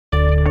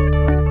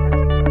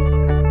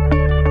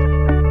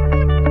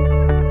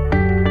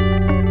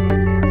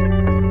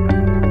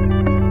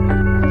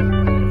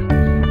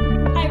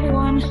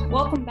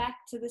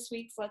to this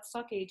week's Let's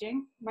Talk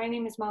Aging. My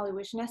name is Molly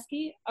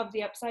Wisniewski of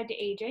The Upside to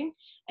Aging,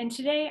 and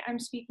today I'm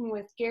speaking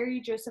with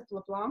Gary Joseph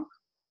LeBlanc,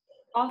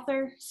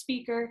 author,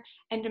 speaker,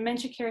 and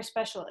dementia care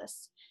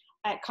specialist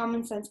at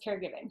Common Sense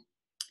Caregiving.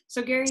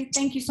 So Gary,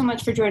 thank you so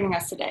much for joining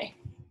us today.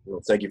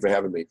 Well, thank you for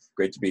having me.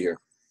 Great to be here.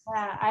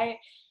 Yeah,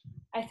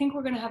 I think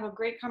we're going to have a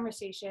great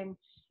conversation.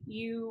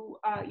 Your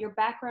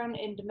background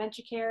in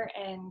dementia care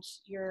and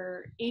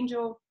your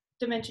Angel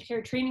Dementia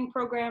Care training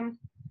program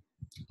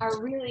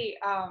are really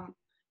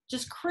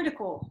just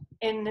critical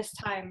in this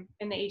time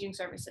in the aging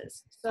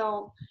services.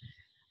 So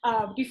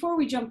before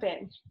we jump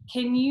in,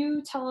 can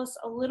you tell us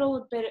a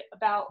little bit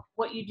about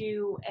what you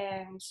do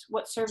and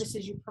what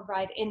services you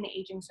provide in the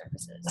aging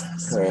services?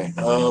 All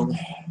right.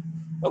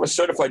 I'm a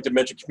certified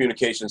dementia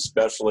communications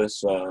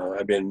specialist.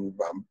 I've been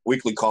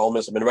weekly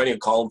columnist. I've been writing a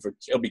column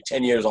it'll be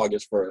 10 years,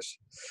 August 1st.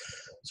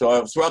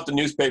 So throughout the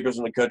newspapers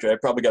in the country, I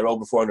probably got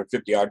over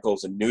 450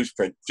 articles in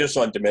newsprint just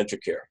on dementia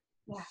care.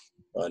 Yeah.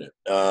 On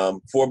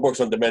it. 4 books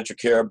on dementia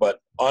care, but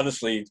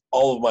honestly,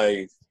 all of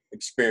my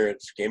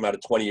experience came out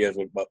of 20 years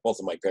with both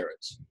of my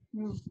parents.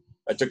 Mm.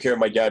 I took care of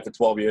my dad for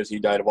 12 years. He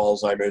died of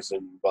Alzheimer's,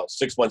 and about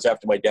 6 months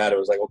after my dad, I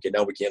was like, okay,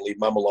 now we can't leave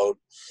mom alone.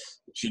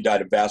 She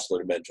died of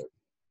vascular dementia.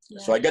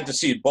 Yeah. So I got to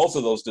see both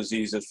of those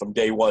diseases from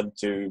day 1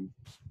 to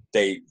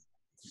day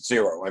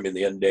 0. I mean,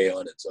 the end day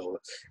on it. So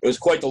it was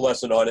quite the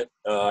lesson on it.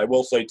 I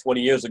will say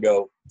 20 years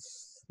ago,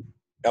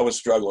 I was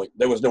struggling.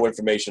 There was no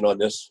information on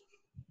this.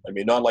 I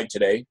mean, not like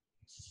today.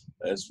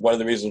 That's one of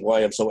the reasons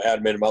why I'm so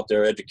adamant about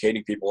there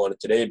educating people on it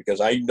today,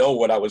 because I know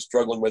what I was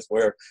struggling with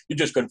where you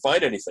just couldn't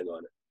find anything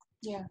on it.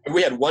 Yeah. And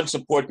we had one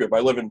support group. I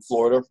live in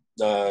Florida,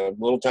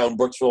 little town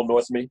Brooksville,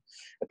 north of me.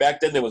 And back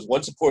then there was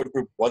one support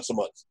group once a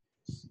month.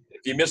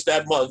 If you missed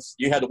that month,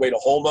 you had to wait a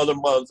whole nother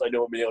month. I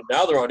know,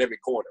 now they're on every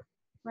corner.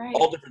 Right.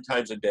 All different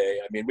times of day.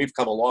 I mean, we've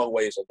come a long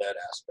ways in that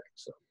aspect.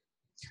 So.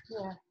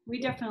 Yeah,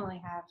 we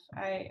definitely have.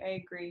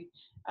 I agree.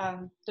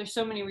 There's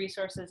so many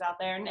resources out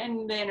there,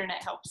 and the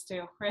internet helps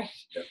too, right?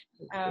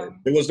 Yeah.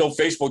 There was no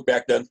Facebook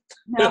back then.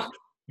 No.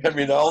 I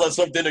mean, all that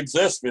stuff didn't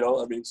exist,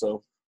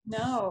 so.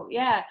 No,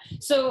 yeah.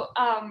 So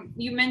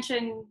you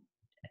mentioned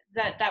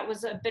that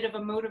was a bit of a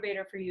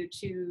motivator for you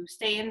to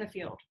stay in the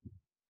field.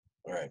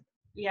 All right.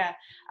 Yeah.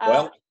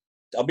 Well,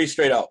 I'll be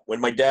straight out. When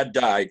my dad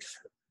died,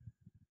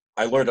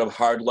 I learned a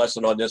hard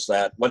lesson on this,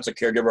 that once a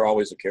caregiver,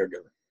 always a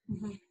caregiver.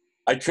 Mm-hmm.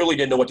 I truly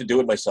didn't know what to do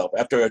with myself.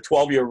 After a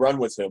 12-year run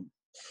with him,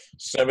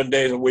 7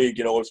 days a week,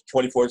 it was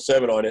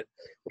 24/7 on it.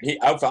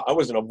 I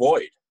was in a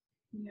void.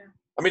 Yeah.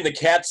 I mean, the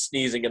cat's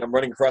sneezing, and I'm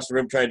running across the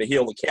room trying to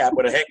heal the cat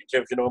with a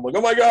handkerchief. I'm like,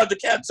 oh my God, the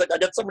cat's sick. I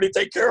got somebody to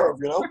take care of.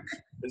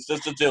 It's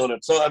just a deal in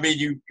it. So I mean,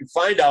 you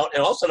find out,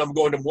 and all of a sudden I'm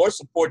going to more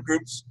support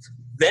groups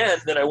then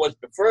than I was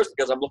at first,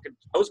 because I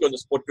was going to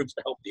support groups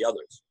to help the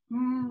others.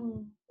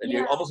 Mm, and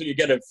yeah. you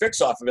get a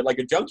fix off of it like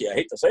a junkie. I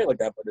hate to say it like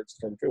that, but it's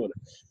kind of true.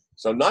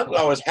 So not that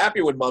I was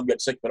happy when mom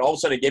got sick, but all of a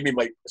sudden it gave me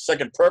my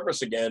second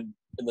purpose again.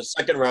 And the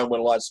second round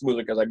went a lot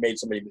smoother because I made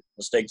so many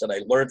mistakes that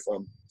I learned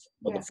from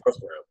on the first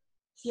round.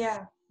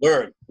 Yeah.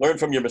 Learn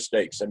from your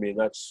mistakes. I mean,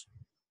 that's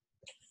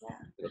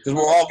because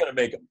we're all going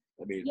to make them.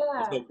 I mean,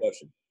 there's no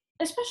question.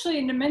 Especially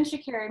in dementia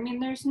care. I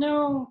mean,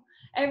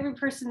 every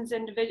person's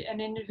an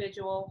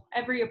individual.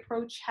 Every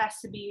approach has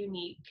to be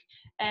unique,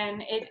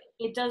 and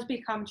it does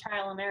become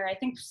trial and error. I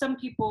think some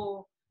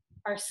people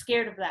are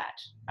scared of that.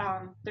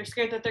 They're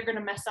scared that they're going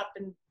to mess up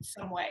in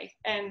some way,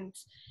 and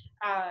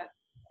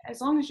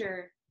as long as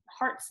your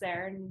heart's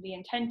there and the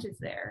intent is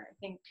there, I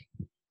think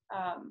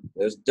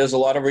there's a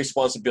lot of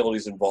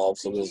responsibilities involved,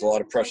 so there's a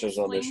lot of pressures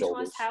on their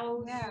shoulders.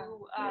 Explain to us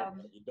how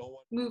you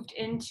moved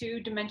into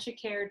dementia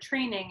care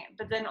training,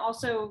 but then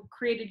also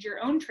created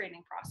your own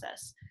training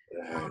process.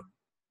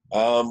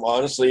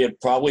 Honestly,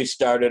 it probably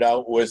started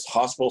out with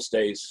hospital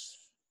stays,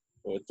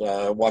 with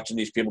watching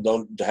these people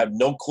don't have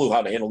no clue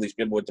how to handle these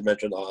people with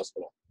dementia in the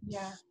hospital.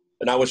 Yeah.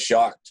 And I was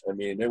shocked. I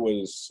mean, it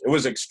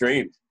was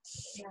extreme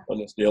on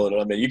this deal.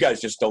 And I mean, you guys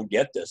just don't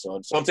get this.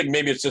 On something,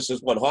 maybe it's just this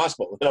one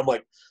hospital. And I'm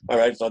like, all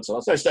right.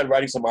 So I started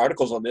writing some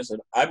articles on this,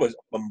 and I was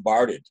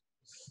bombarded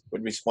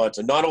with response.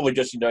 And not only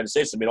just the United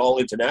States, I mean, all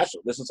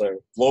international. This is a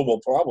global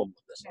problem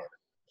with this.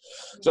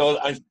 So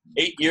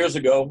 8 years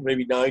ago,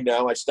 maybe 9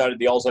 now, I started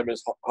the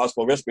Alzheimer's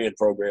Hospital Wristband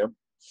program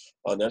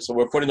on that. So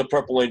we're putting the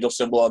purple angel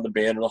symbol on the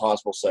band in a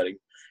hospital setting.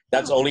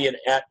 That's only an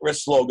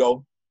at-risk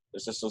logo.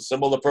 It's just a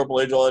symbol of the purple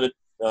angel on it,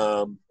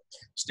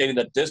 stating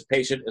that this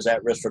patient is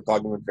at risk for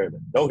cognitive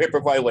impairment. No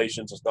HIPAA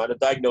violations. It's not a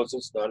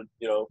diagnosis. Not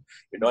you're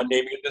not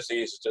naming a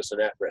disease. It's just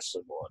an at-risk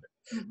symbol on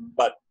it. Mm-hmm.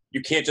 But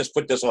you can't just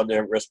put this on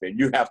their wristband.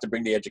 You have to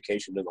bring the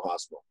education to the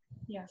hospital.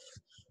 Yeah.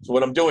 So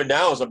what I'm doing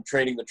now is I'm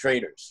training the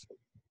trainers.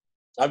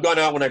 I've gone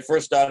out when I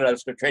first started. I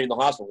was training the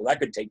hospital. That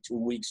could take 2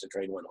 weeks to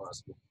train one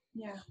hospital.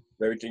 Yeah.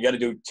 You got to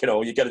do,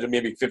 you got to do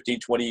maybe 15,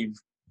 20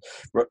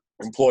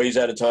 employees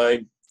at a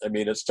time. I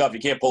mean, it's tough. You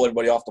can't pull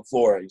everybody off the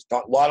floor. He's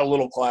taught a lot of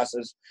little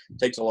classes. It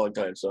takes a long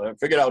time. So I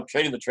figured out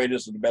training the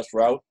trainers is the best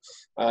route.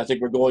 I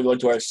think we're going on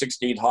to our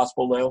 16th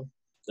hospital now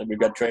that we've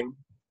got trained.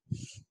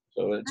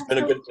 So it's been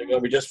a good thing.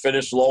 We just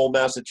finished Lowell,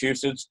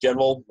 Massachusetts,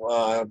 General.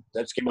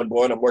 That's came on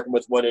board. I'm working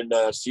with one in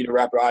Cedar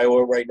Rapids,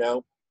 Iowa right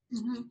now.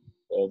 Mm-hmm.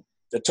 So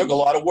it took a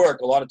lot of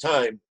work, a lot of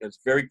time. It's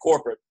very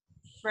corporate.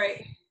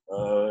 Right.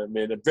 I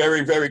mean,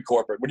 very, very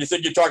corporate. When you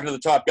think you're talking to the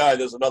top guy,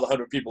 there's another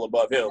 100 people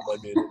above him. I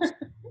mean,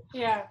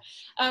 yeah.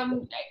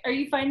 Are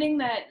you finding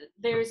that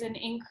there's an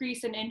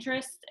increase in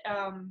interest?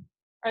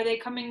 Are they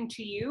coming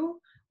to you,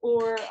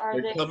 or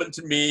are they coming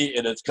to me?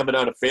 And it's coming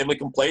out of family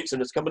complaints,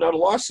 and it's coming out of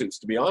lawsuits,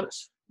 to be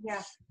honest.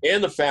 Yeah.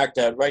 And the fact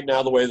that right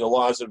now, the way the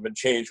laws have been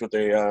changed with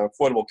the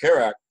Affordable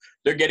Care Act,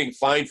 they're getting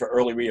fined for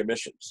early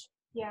readmissions.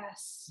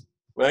 Yes.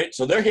 Right?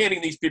 So they're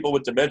handing these people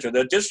with dementia,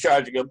 they're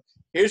discharging them.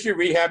 Here's your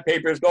rehab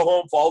papers. Go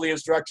home, follow the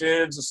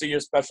instructions, and see your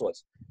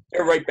specialist.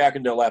 They're right back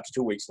in their laps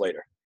 2 weeks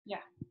later.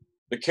 Yeah.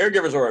 The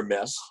caregivers are a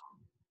mess.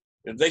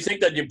 If they think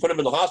that you put them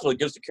in the hospital, it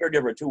gives the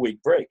caregiver a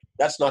 2-week break.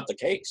 That's not the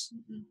case.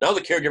 Mm-hmm. Now the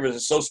caregivers are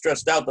so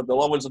stressed out that the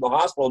loved ones in the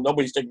hospital,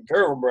 nobody's taking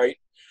care of them right.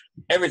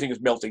 Everything is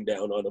melting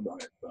down on them.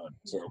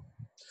 So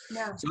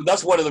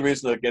that's one of the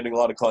reasons they're getting a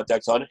lot of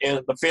contacts on it.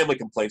 And the family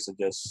complaints are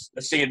just,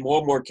 they're seeing more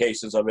and more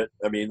cases of it.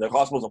 I mean, the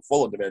hospitals are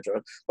full of dementia,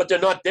 but they're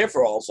not there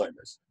for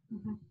Alzheimer's.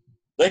 Mm-hmm.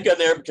 They get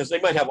there because they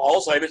might have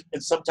Alzheimer's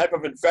and some type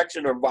of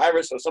infection or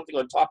virus or something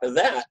on top of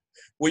that,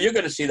 where you're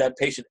going to see that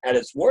patient at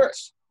its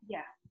worst.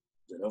 Yeah.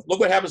 You know,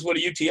 look what happens with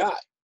a UTI.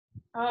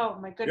 Oh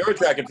my goodness. Urinary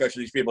tract infection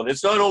of these people. And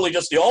it's not only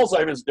just the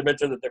Alzheimer's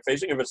dementia that they're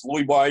facing, if it's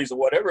Lewy bodies or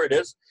whatever it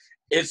is,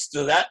 it's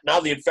to that, now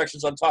the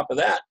infection's on top of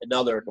that, and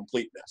now they're a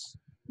complete mess.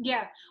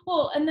 Yeah.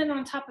 Well, and then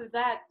on top of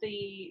that,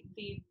 the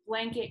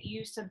blanket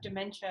use of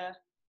dementia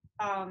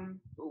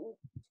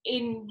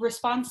in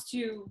response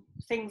to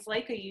things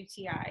like a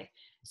UTI.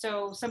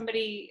 So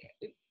somebody,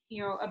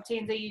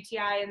 obtains a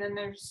UTI and then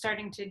they're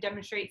starting to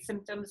demonstrate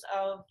symptoms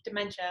of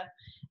dementia,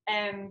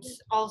 and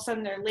all of a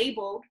sudden they're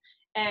labeled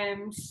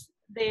and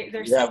they're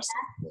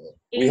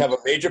we have a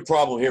major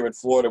problem here in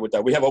Florida with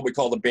that. We have what we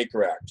call the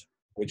Baker Act,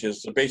 which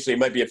is basically, it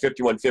might be a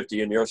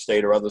 5150 in your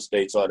state or other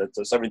states on it.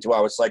 It's a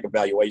 72-hour psych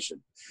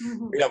evaluation.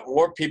 Mm-hmm. We have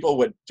more people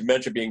with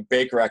dementia being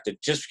Baker Acted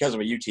just because of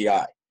a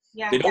UTI.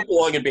 Yeah. They don't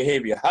belong in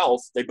behavioral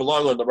health. They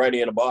belong on the right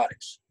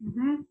antibiotics.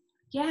 Mm-hmm.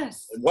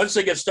 Yes. And once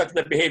they get stuck in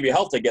the behavioral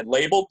health, they get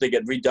labeled, they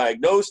get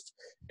re-diagnosed,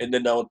 and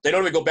then they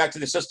don't even go back to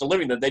the assisted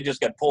living that they just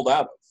get pulled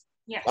out of.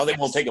 Yes. Now they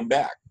won't take them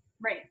back.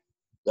 Right.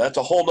 That's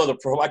a whole nother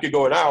problem. I could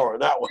go an hour on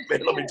that one,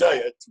 man. Let me tell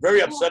you, it's very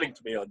upsetting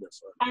to me on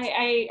this one.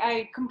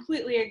 I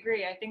completely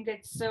agree. I think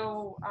it's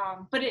so,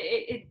 but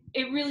it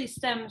really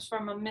stems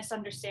from a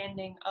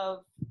misunderstanding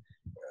of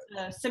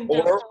the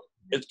symptoms. Or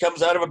it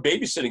comes out of a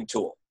babysitting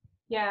tool.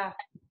 Yeah.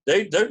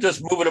 They're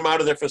just moving them out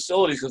of their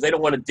facilities because they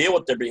don't want to deal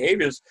with their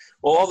behaviors.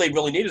 Well, all they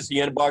really need is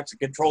the antibiotics to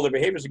control their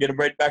behaviors to get them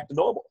right back to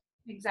normal.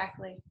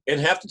 Exactly. And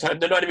half the time,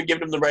 they're not even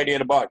giving them the right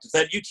antibiotics. If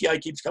that UTI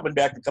keeps coming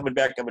back and coming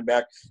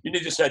back, you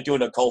need to start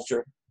doing a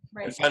culture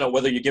and find out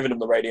whether you're giving them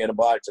the right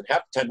antibiotics. And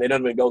half the time, they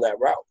don't even go that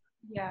route.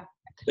 Yeah.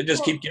 They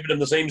just keep giving them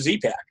the same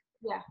Z-Pack.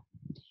 Yeah.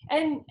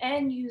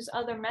 And use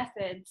other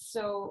methods.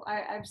 So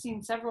I've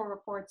seen several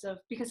reports of,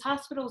 because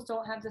hospitals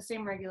don't have the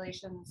same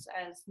regulations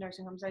as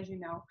nursing homes, as you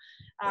know.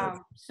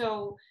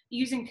 So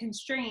using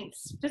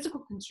constraints,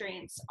 physical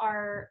constraints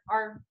are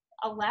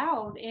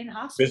allowed in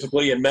hospitals.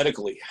 Physically and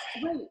medically.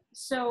 Right.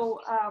 So,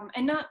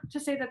 and not to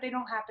say that they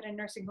don't happen in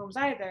nursing homes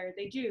either,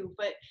 they do,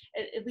 but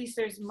at least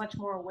there's much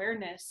more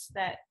awareness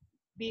that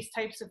these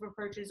types of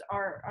approaches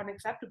are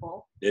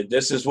unacceptable.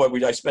 This is what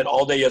I spent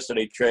all day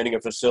yesterday training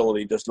a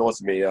facility just north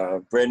of me, a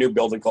brand new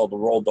building called the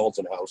Royal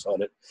Dalton House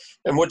on it.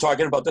 And we're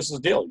talking about this is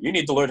the deal. You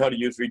need to learn how to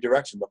use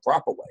redirection the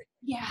proper way.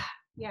 Yeah,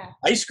 yeah.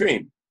 Ice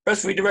cream,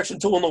 best redirection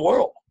tool in the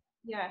world.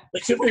 Yeah. They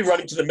shouldn't be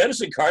running to the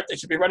medicine cart. They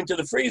should be running to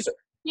the freezer.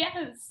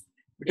 Yes.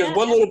 Because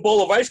one little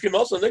bowl of ice cream,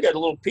 also, they got a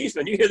little piece,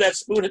 man. You hear that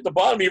spoon hit the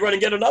bottom, you run and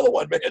get another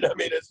one, man. I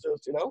mean, it's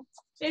just,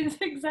 It's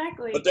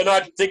exactly. But they're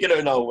not thinking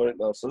of no.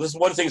 So this is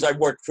one of the things I've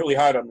worked really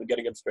hard on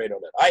getting them straight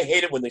on that. I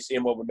hate it when they see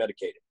them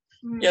over-medicated.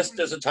 Mm-hmm. Yes,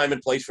 there's a time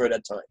and place for it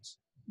at times,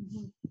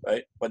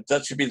 right? But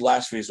that should be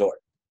last resort.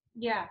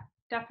 Yeah,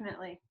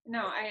 definitely.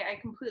 No, I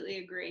completely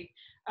agree.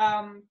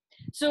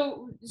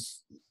 So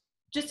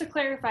just to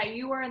clarify,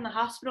 you are in the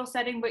hospital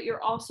setting, but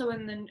you're also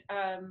in the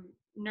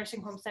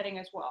nursing home setting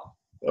as well.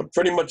 I'm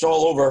pretty much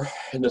all over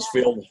in this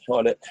field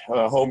on it.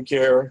 Home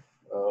care,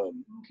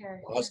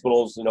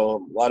 hospitals, a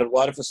lot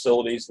of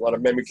facilities, a lot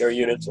of memory care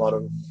units, a lot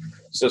of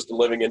assisted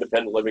living,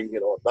 independent living.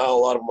 Now a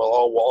lot of them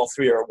all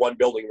three are one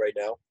building right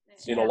now.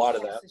 Seen a lot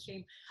of that. That's a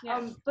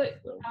shame.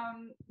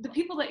 The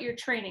people that you're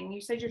training, you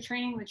said you're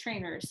training the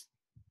trainers.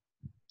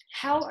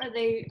 How are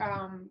they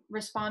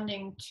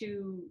responding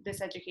to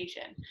this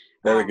education?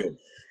 Very good.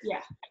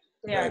 Yeah.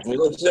 Right.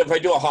 If I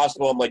do a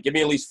hospital, I'm like, give me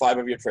at least 5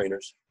 of your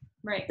trainers.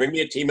 Right. Bring me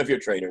a team of your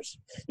trainers.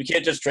 You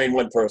can't just train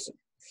one person.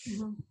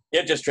 Mm-hmm. You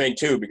can't just train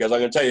 2, because I'm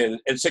going to tell you,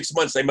 in 6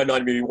 months, they might not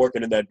even be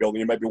working in that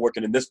building. You might be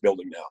working in this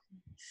building now.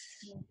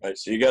 Yeah. Right.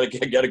 So you got to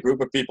get a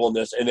group of people in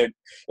this, and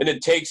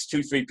it takes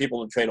 2-3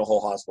 people to train a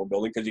whole hospital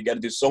building, because you got to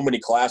do so many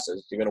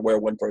classes. You're going to wear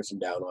one person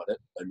down on it.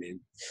 I mean,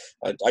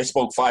 I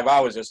spoke 5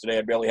 hours yesterday.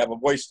 I barely have a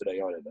voice today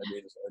on it.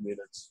 I mean,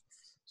 it's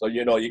So,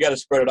 you know, you got to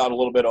spread it out a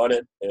little bit on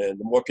it, and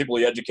the more people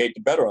you educate,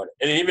 the better on it.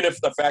 And even if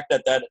the fact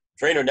that that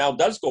trainer now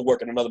does go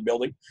work in another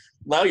building,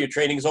 now your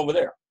training is over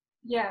there.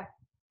 Yeah.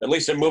 At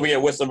least they're moving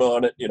it with them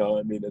on it. You know,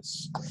 I mean,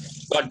 it's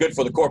not good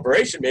for the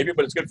corporation maybe,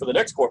 but it's good for the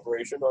next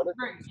corporation on it.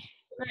 Right.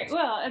 Right.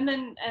 Well, and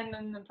then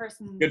the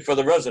person. Good for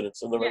the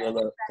residents and the, Yeah, and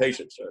the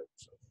patients. Right?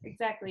 So.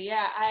 Exactly.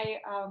 Yeah.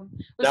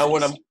 Now,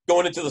 when I'm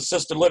going into the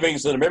assisted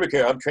livings and the memory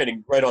care, I'm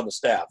training right on the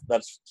staff.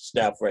 That's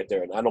staff right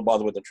there. And I don't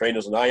bother with the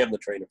trainers, and I am the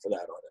trainer for that on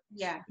it.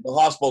 Yeah. The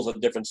hospital's a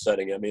different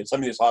setting. I mean,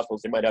 some of these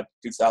hospitals, they might have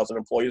 2,000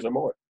 employees or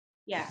more.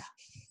 Yeah.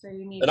 So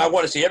you need. And I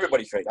want to see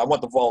everybody trained. I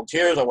want the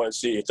volunteers. I want to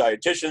see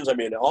dietitians. I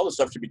mean, all this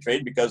stuff should be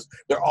trained because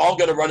they're all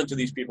going to run into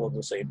these people at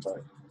the same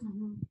time.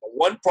 Mm-hmm.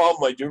 One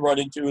problem I do run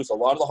into is a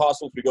lot of the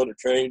hospitals we go to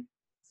train,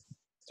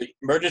 the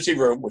emergency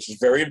room, which is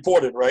very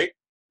important, right,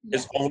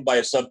 is owned by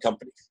a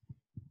sub-company.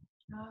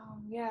 Oh,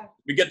 yeah.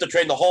 We get to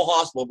train the whole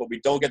hospital, but we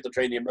don't get to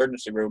train the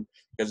emergency room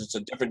because it's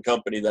a different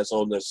company that's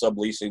owned the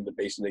subleasing the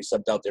base, and they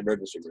subbed out the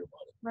emergency room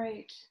on it.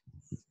 Right.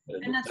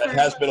 And that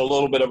has been a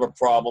little bit of a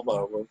problem.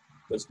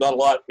 There's not a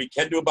lot we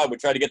can do about it. We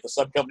try to get the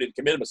sub-company to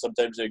come in, but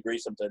sometimes they agree,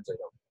 sometimes they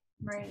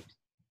don't. Right.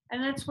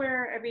 And that's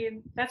where, I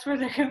mean, that's where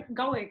they're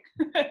going.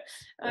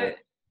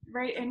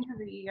 Right into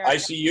the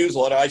ICUs, a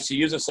lot of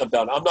ICUs are subbed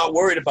out. I'm not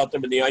worried about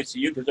them in the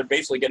ICU because they're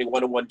basically getting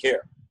one-on-one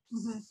care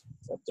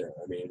up there.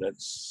 I mean,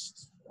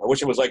 I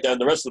wish it was like that in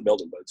the rest of the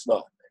building, but it's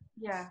not.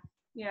 Yeah,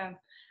 yeah.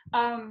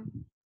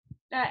 I'm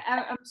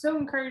so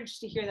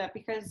encouraged to hear that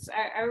because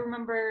I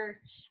remember,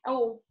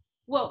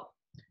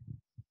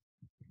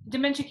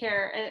 Dementia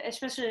Care,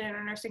 especially in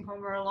a nursing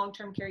home or a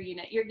long-term care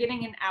unit, you're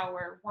getting an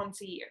hour once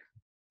a year,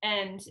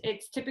 and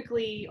it's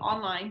typically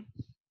online.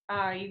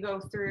 You go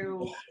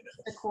through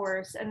the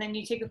course, and then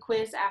you take a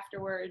quiz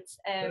afterwards.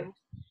 And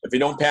if you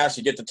don't pass,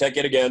 you get to take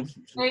it again.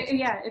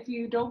 Yeah, if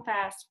you don't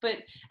pass.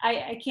 But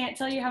I can't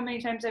tell you how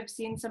many times I've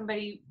seen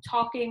somebody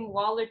talking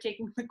while they're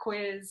taking the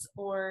quiz,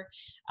 or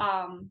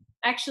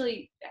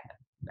actually,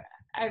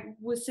 I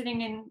was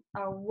sitting in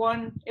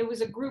it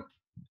was a group,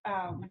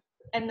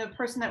 and the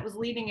person that was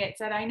leading it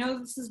said, "I know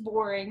this is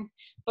boring,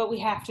 but we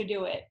have to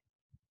do it."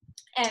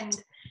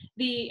 And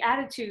the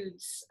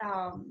attitudes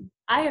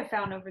I have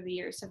found over the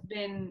years have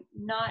been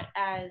not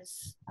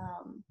as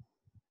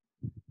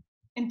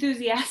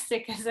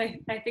enthusiastic as I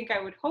think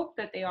I would hope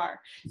that they are.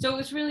 So it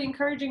was really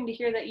encouraging to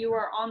hear that you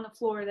are on the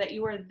floor, that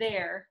you are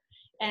there,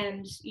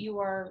 and you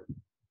are.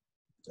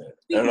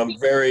 And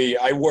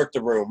I work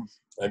the room.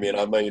 I mean,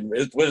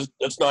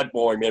 it's not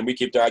boring, man. I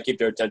keep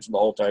their attention the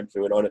whole time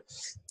through it on it.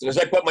 Because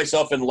I put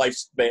myself in life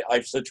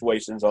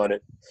situations on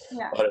it.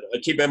 Yeah. I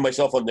keep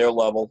myself on their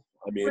level.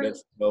 I mean,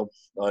 it's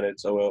on it.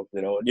 So,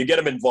 you get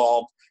them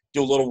involved,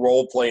 do a little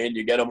role playing,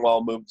 you get them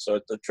all moved. So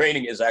the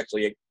training is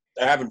actually,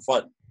 they're having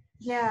fun.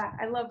 Yeah,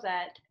 I love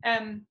that.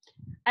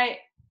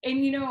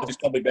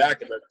 Just coming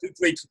back, and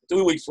then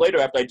 2 weeks later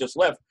after I just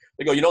left,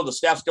 they go, the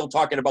staff's still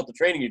talking about the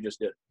training you just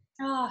did.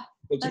 Oh,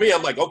 so to me,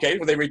 I'm like, okay,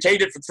 well, they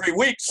retained it for 3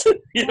 weeks.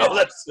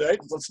 That's right.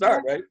 Let's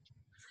start, right?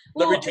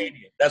 They're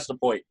retaining it. That's the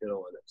point, on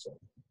it. So.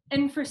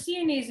 And for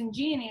CNAs and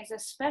GNAs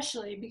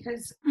especially,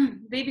 because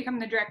they become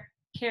the direct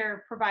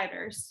care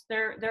providers,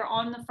 they're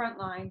on the front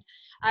line.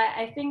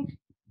 I think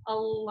a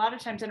lot of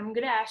times, and I'm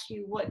going to ask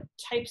you what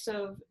types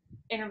of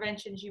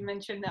interventions, you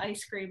mentioned the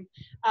ice cream,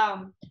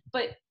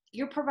 but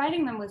you're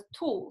providing them with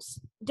tools,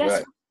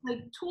 right.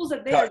 Like tools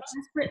that they are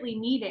desperately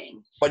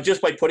needing. But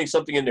just by putting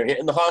something in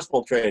the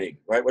hospital training,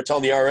 right? We're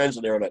telling the RNs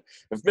in there on it.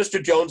 If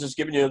Mr. Jones is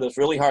giving you this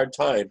really hard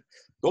time,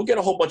 go get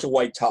a whole bunch of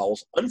white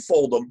towels,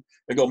 unfold them,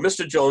 and go,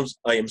 Mr. Jones,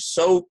 I am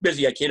so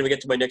busy, I can't even get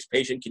to my next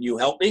patient. Can you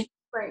help me?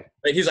 Right.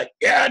 And he's like,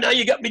 yeah, now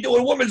you got me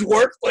doing woman's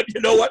work. But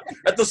you know what?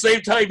 At the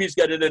same time, he's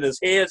got it in his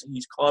hands, and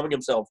he's calming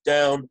himself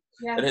down.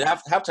 Yeah. And at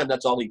halftime,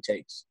 that's all he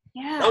takes.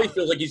 Yeah. Now he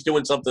feels like he's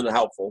doing something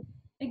helpful.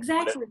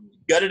 Exactly.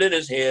 Got it in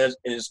his hands,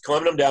 and is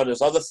calming him down.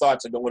 His other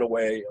thoughts are going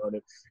away on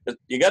it.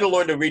 You got to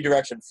learn the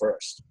redirection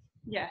first.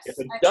 Yes. If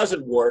it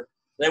doesn't work,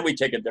 then we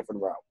take a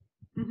different route.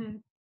 Mm-hmm.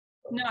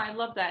 No, I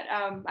love that.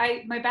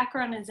 My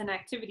background is in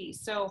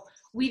activities, so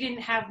we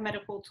didn't have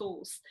medical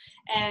tools,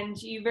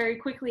 and you very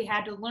quickly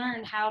had to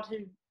learn how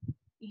to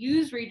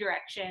use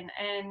redirection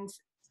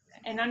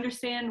and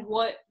understand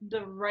what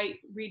the right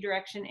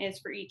redirection is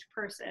for each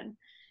person.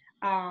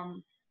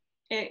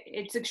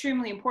 It's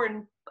extremely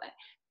important,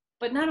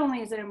 but not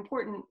only is it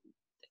important,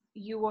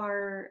 you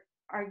are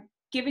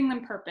giving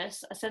them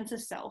purpose, a sense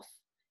of self,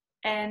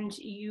 and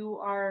you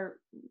are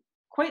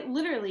quite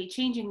literally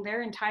changing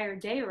their entire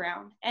day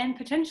around, and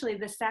potentially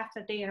the staff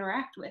that they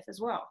interact with as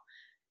well.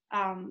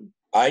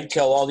 I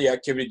tell all the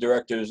activity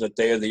directors that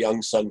they are the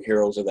unsung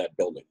heroes of that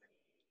building.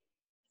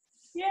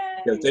 Yeah.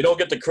 Because they don't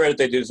get the credit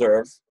they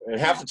deserve. And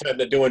half the time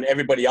they're doing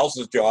everybody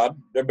else's job.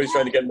 Everybody's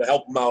trying to get them to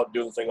help them out,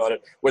 do the thing on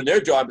it, when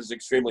their job is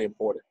extremely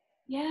important.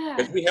 Yeah.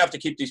 Because we have to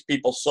keep these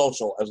people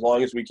social as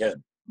long as we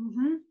can.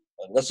 Mm-hmm.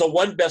 That's the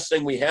one best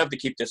thing we have to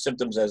keep their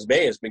symptoms as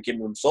may has been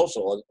keeping them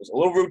social. It's a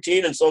little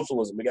routine and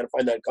socialism. We got to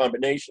find that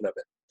combination of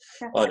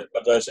it on it.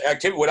 But there's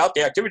without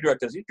the activity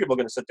directors, these people are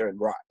going to sit there and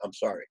rot. I'm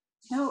sorry.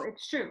 No,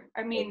 it's true.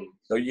 I mean,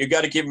 so you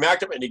got to keep them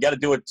active, and you got to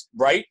do it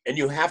right, and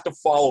you have to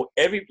follow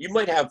you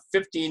might have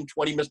 15,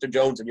 20 Mr.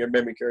 Jones in your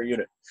memory care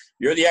unit.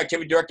 You're the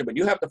activity director, but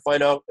you have to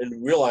find out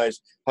and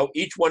realize how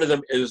each one of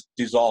them is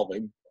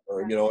dissolving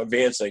or,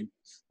 advancing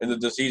in the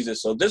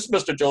diseases. So this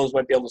Mr. Jones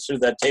might be able to sit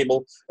at that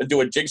table and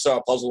do a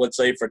jigsaw puzzle, let's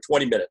say, for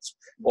 20 minutes.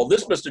 Well,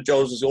 this Mr.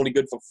 Jones is only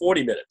good for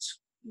 40 minutes.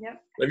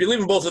 Yep. If you leave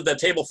them both at that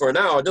table for an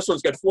hour, this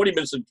one's got 40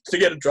 minutes to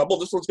get in trouble.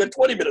 This one's got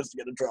 20 minutes to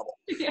get in trouble.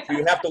 Yeah. So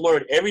you have to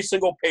learn every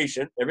single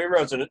patient, every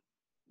resident.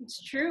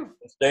 It's true.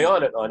 Stay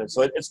on it.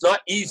 So it's not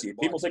easy.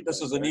 People think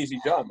this is an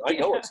easy job. I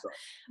know it's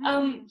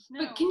not.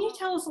 But can you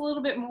tell us a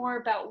little bit more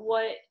about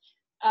what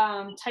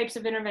types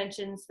of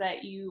interventions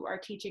that you are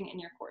teaching in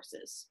your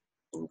courses?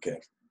 Okay.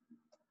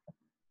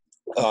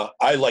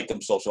 I like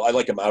them social. I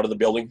like them out of the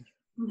building,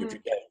 if you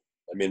can.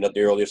 I mean, at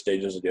the earlier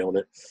stages of dealing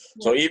with it.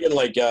 Yeah. So even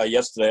like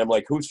yesterday, I'm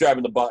like, who's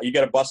driving the bus? You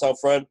got a bus out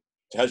front,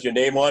 has your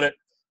name on it.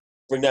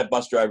 Bring that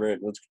bus driver in.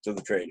 Let's to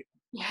the training.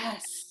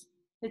 Yes.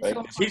 Right?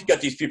 So he's got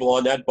these people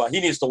on that, but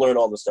he needs to learn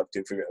all this stuff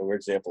too, for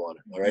example, on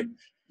it. All right.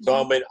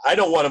 So I mean, I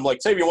don't want him,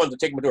 like, say if you wanted to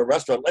take him to a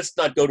restaurant, let's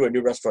not go to a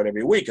new restaurant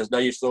every week, because now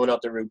you're throwing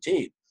out the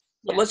routine.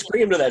 But let's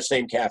bring him to that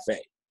same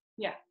cafe.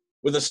 Yeah.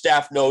 Where the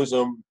staff knows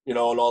them, and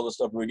all this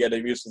stuff. We get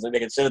used to them. They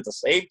can sit at the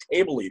same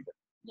table even.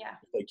 Yeah.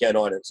 If they can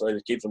on it. So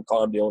it keeps them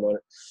calm dealing on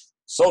it.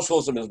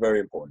 Socialism is very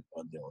important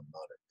on dealing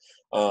on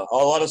it. A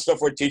lot of stuff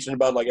we're teaching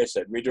about, like I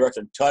said,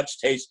 redirection, touch,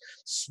 taste,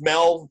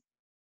 smell.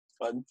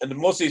 And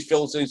most of these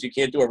things you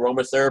can't do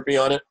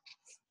aromatherapy on it.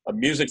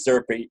 Music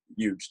therapy,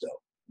 huge though.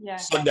 Yeah.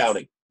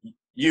 Sundowning,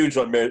 huge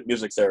on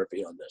music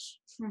therapy on this.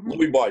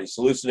 Lewy bodies,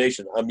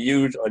 hallucination, I'm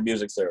huge on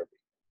music therapy.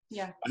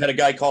 Yeah. I had a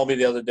guy call me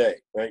the other day,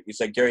 right? He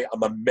said, Gary,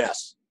 I'm a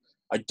mess.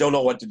 I don't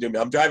know what to do.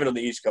 I'm driving on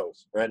the East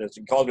Coast, right? And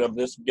he called me, I'm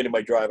just getting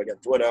my drive. I got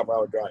a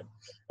 2.5-hour drive.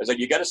 I was like,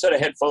 you got a set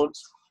of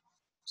headphones?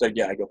 He's like,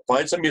 yeah. I go,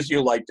 find some music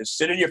you like, just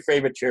sit in your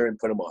favorite chair and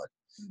put them on.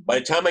 By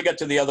the time I got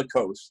to the other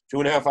coast,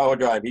 2.5-hour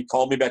drive, he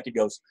called me back. He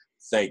goes,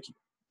 thank you.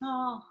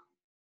 Oh,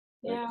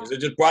 yeah. Because it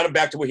just brought him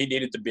back to where he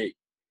needed to be.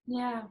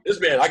 Yeah. This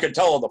man, I could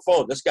tell on the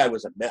phone, this guy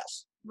was a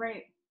mess.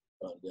 Right.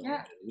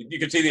 Yeah. You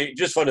could see,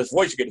 just from his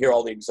voice, you could hear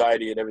all the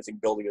anxiety and everything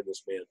building in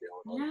this man.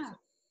 Yeah.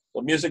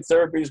 So music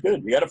therapy is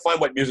good. You got to find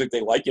what music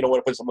they like. You don't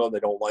want to put something on they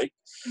don't like.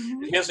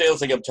 Here's the other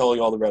thing I'm telling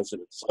all the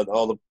residents,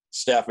 all the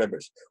staff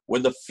members.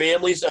 When the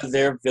families are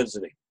there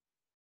visiting,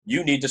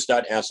 you need to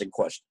start asking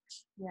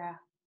questions. Yeah.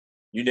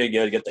 You need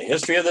to get the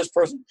history of this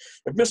person.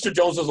 If Mr.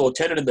 Jones is a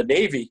lieutenant in the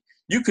Navy,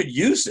 you could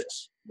use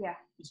this. Yeah.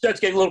 He starts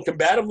getting a little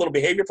combative, little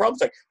behavior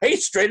problems. Like, hey,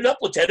 straighten up,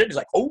 Lieutenant. He's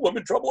like, oh, I'm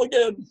in trouble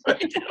again.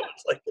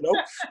 It's like,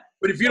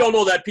 But if you don't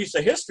know that piece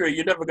of history,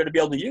 you're never going to be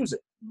able to use it.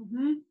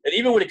 And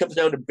even when it comes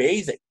down to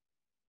bathing,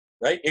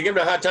 right? You're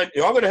giving a hard time.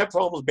 You're all going to have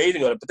problems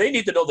bathing on it, but they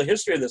need to know the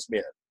history of this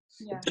man.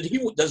 Yeah.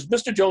 Does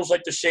Mr. Jones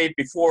like to shave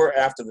before or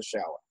after the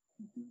shower?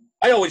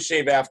 I always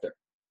shave after.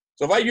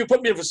 So if you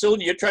put me in a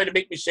facility, you're trying to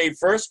make me shave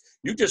first,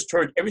 you just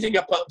turned everything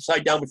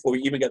upside down before we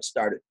even got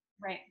started.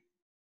 Right.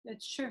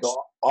 That's true. So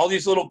all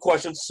these little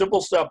questions,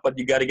 simple stuff, but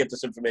you got to get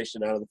this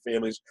information out of the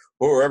families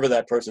or wherever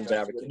that person's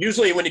advocate.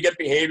 Usually when you get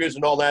behaviors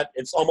and all that,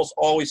 it's almost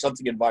always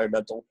something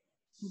environmental.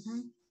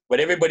 But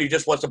everybody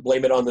just wants to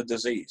blame it on the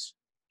disease.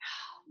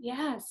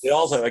 Yes. They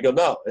all say, I go,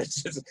 no,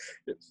 it's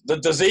the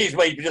disease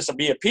might just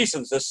be a piece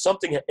of this. There's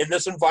something in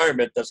this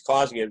environment that's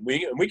causing it.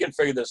 We can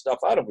figure this stuff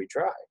out if we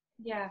try.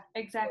 Yeah,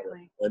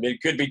 exactly. I mean,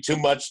 it could be too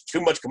much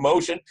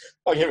commotion.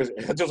 Oh,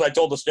 just I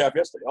told the staff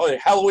yesterday. Oh,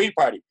 Halloween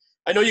party.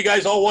 I know you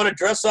guys all want to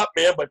dress up,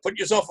 man, but put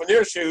yourself in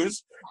their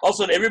shoes. All of a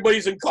sudden,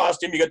 everybody's in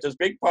costume. You got this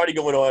big party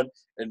going on,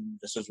 and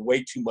this is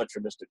way too much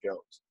for Mr.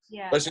 Jones.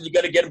 Yeah. Listen, you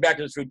got to get him back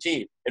to his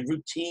routine. And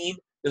routine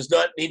does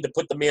not mean to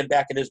put the man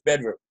back in his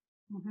bedroom.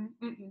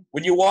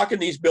 When you walk in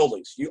these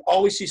buildings, you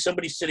always see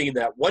somebody sitting in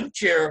that one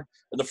chair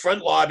in the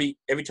front lobby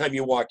every time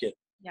you walk in.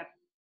 Yep.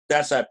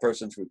 That's that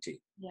person's routine.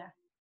 Yeah.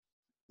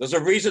 There's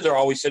a reason they're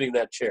always sitting in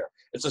that chair.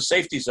 It's a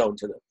safety zone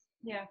to them.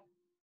 Yeah.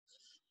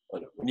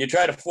 When you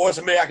try to force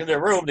them back in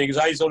their room, the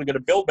anxiety's only going to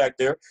build back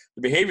there.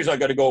 The behavior's not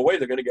going to go away.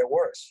 They're going to get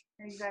worse.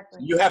 Exactly.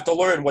 You have to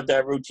learn what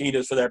that routine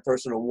is for that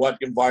person and what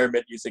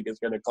environment you think is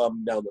going to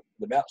calm down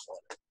the best on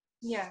it.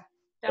 Yeah.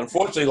 Definitely.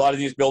 Unfortunately, a lot of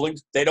these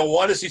buildings, they don't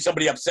want to see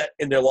somebody upset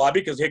in their lobby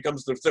because here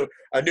comes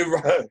a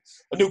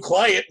new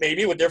client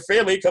maybe with their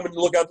family coming to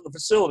look out to the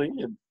facility.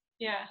 And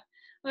yeah.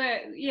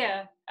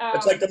 Yeah.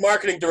 It's like the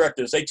marketing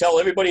directors. They tell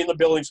everybody in the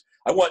buildings,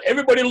 I want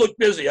everybody to look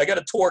busy. I got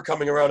a tour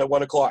coming around at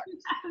 1 o'clock.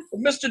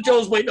 Yes. Mr.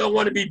 Jones might not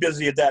want to be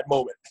busy at that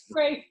moment.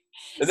 Right.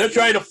 And they're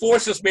trying to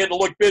force this man to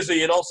look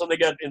busy, and all of a sudden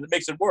and it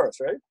makes it worse,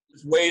 right?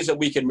 There's ways that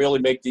we can really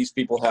make these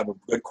people have a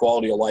good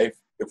quality of life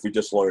if we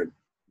just learn.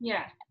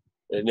 Yeah.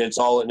 And it's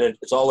all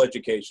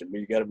education.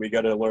 We got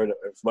to learn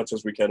as much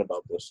as we can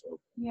about this. So.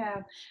 Yeah,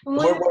 we're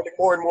learning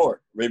more and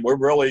more. I mean, we're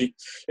really,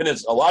 and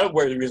it's a lot of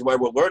the reason why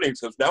we're learning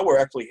because now we're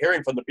actually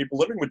hearing from the people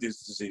living with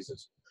these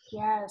diseases.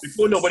 Yes.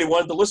 Before nobody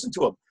wanted to listen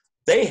to them.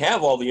 They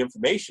have all the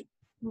information.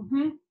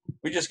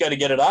 We just got to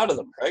get it out of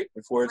them, right?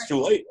 Before it's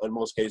too late. In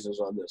most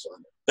cases, on this,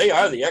 they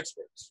are the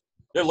experts.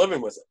 They're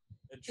living with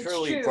it. It It's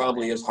truly true.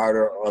 probably is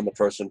harder on the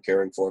person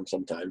caring for him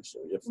sometimes.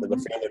 If the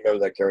family member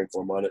that caring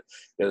for him on it,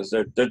 because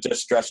they're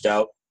just stressed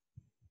out,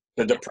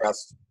 they're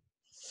depressed.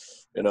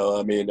 You know,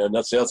 I mean, and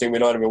that's the other thing we're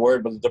not even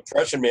worried. But the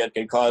depression, man,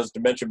 can cause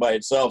dementia by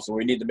itself. So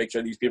we need to make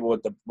sure these people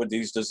with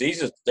these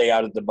diseases stay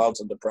out of the bouts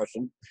of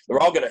depression. They're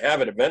all going to have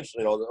it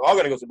eventually. You know, they're all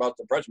going to go through bouts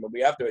of depression, but we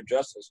have to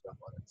address this stuff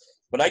on it.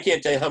 But I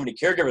can't tell you how many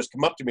caregivers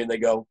come up to me and they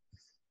go,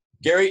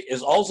 "Gary,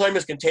 is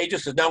Alzheimer's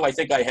contagious? Because now I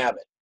think I have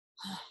it."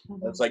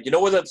 It's like, you know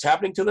what that's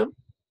happening to them?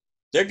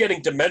 They're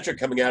getting dementia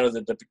coming out of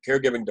the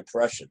caregiving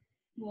depression.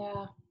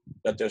 Yeah.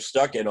 That they're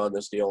stuck in on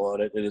this deal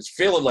on it, and it's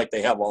feeling like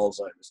they have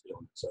Alzheimer's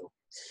deal. So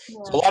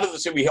a lot of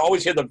we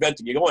always hear the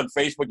venting. You go on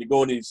Facebook, you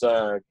go in these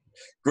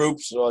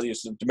groups, all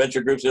these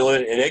dementia groups, and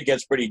it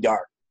gets pretty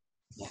dark.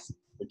 Yeah.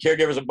 The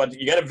caregivers, but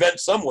you got to vent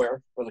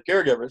somewhere for the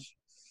caregivers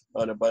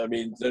on it. But I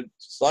mean, a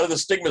lot of the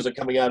stigmas are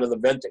coming out of the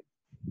venting.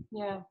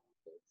 Yeah.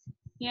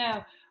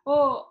 Yeah.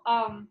 Well,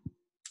 I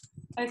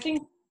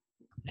think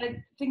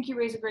you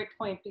raise a great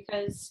point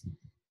because,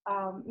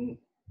 and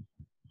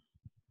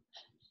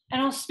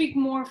I'll speak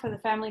more for the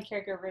family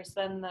caregivers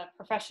than the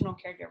professional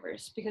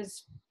caregivers,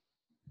 because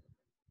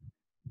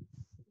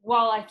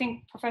while I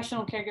think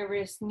professional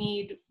caregivers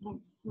need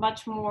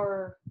much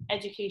more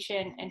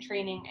education and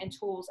training and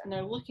tools, and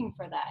they're looking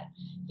for that,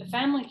 the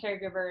family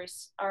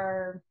caregivers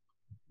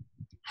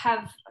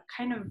have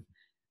kind of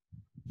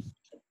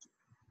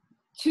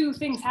two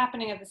things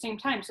happening at the same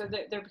time. So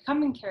they're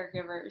becoming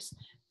caregivers,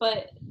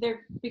 but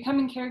they're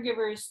becoming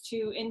caregivers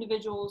to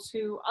individuals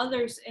who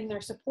others in their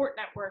support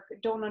network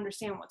don't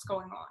understand what's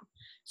going on.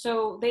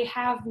 So they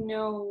have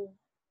no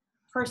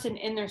person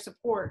in their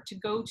support to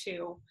go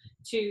to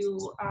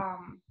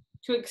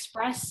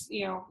express,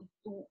 you know,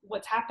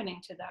 what's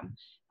happening to them.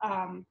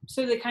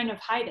 So they kind of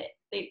hide it.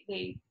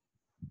 They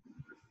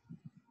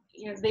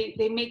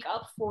make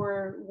up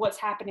for what's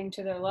happening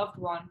to their loved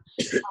one,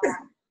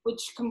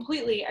 which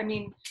completely, I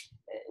mean,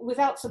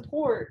 without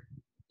support,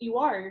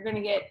 you're going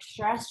to get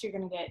stressed, you're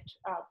going to get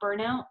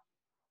burnout,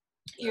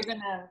 you're going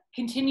to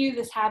continue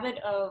this habit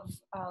of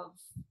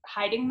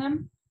hiding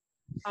them.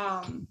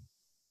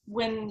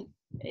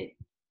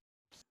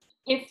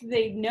 If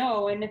they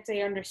know and if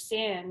they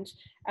understand,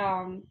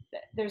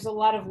 there's a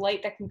lot of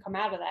light that can come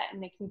out of that,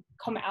 and they can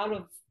come out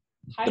of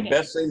hiding. The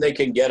best thing they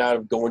can get out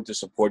of going to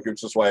support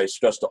groups, that's why I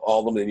stress to all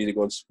of them they need to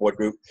go into support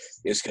group,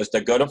 is because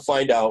they're going to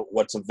find out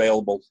what's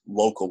available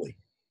locally.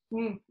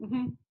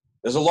 Mm-hmm.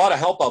 There's a lot of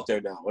help out there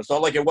now. It's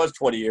not like it was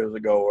 20 years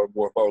ago or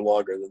more or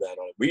longer than that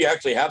on it. We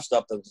actually have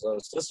stuff that's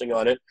assisting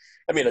on it.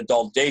 I mean,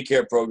 adult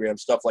daycare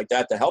programs, stuff like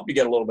that, to help you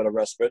get a little bit of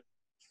respite.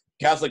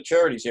 Catholic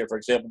Charities here, for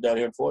example, down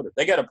here in Florida,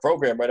 they got a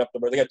program right up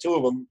there. They got two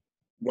of them,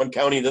 one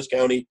county, this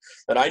county,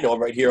 that I know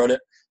right here on it,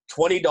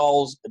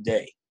 $20 a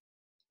day.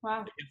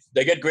 Wow.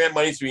 They get grant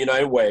money through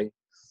United Way.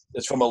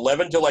 It's from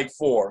 11 to like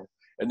 4,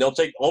 and they'll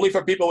take only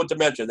for people with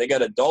dementia. They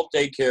got adult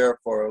daycare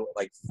for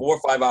like 4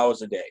 or 5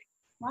 hours a day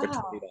for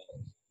 $20.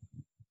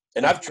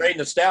 And I've trained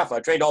the staff.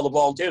 I've trained all the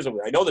volunteers over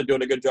there. I know they're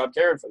doing a good job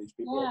caring for these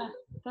people. Yeah,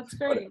 that's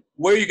great. But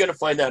where are you going to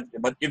find that?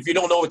 But if you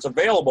don't know it's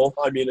available,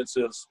 I mean, it's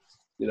just,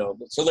 you know,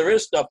 so there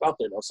is stuff out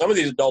there now. Some of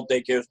these adult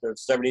daycares are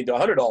 $70 to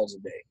 $100 a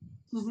day.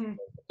 Mm-hmm.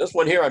 This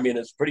one here, I mean,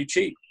 it's pretty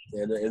cheap,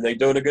 and they're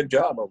doing a good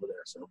job over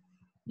there. So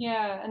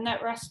yeah, and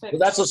that respite. so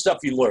that's the stuff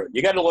you learn.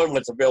 You got to learn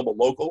what's available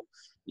local.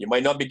 You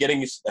might not be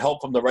getting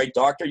help from the right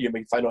doctor. You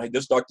may find out, hey,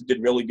 this doctor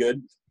did really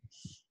good.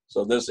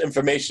 So there's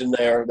information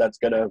there that's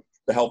going to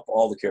help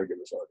all the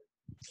caregivers on it.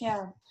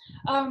 Yeah.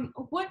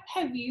 What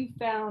have you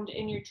found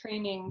in your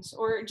trainings,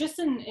 or just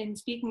in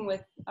speaking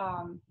with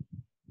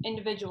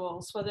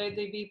individuals, whether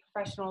they be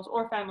professionals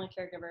or family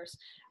caregivers,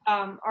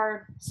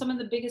 are some of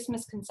the biggest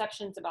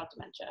misconceptions about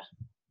dementia?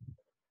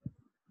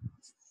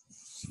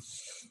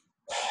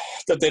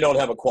 That they don't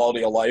have a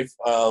quality of life.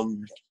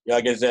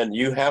 Like I said,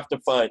 you have to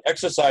find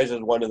exercise is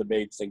one of the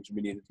main things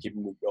we need to keep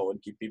them going,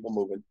 keep people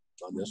moving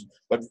on this.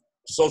 But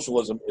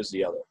socialism is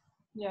the other.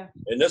 Yeah.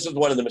 And this is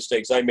one of the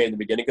mistakes I made in the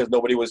beginning, because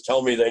nobody was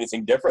telling me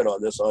anything different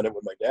on this on it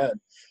with my dad.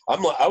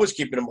 I was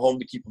keeping him home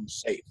to keep him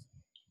safe.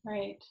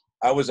 Right.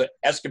 I was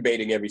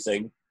excavating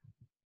everything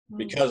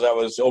because I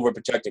was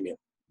overprotecting him.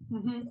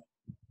 Mm-hmm.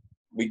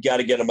 We got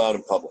to get him out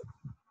in public.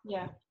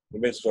 Yeah.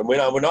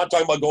 We're not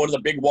talking about going to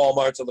the big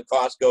Walmarts or the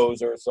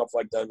Costco's or stuff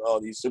like that,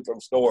 all these super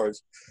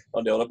stores,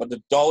 but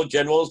the Dollar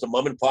Generals, the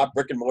mom and pop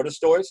brick and mortar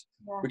stores,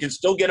 we can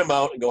still get them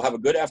out and go have a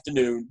good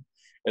afternoon,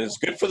 and it's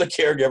good for the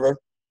caregiver.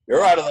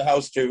 You're out of the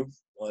house too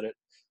on it.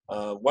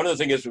 One of the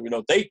things is, you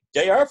know, they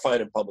are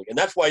fine in public, and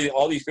that's why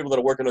all these people that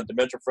are working on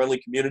dementia-friendly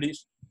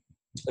communities,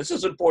 this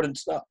is important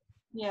stuff.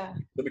 Yeah.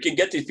 So we can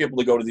get these people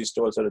to go to these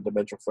stores that are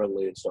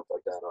dementia-friendly and stuff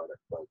like that on it.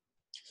 But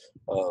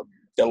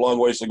got a long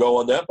ways to go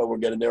on that, but we're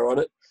getting there on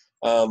it.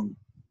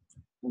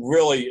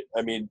 Really,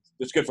 I mean,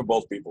 it's good for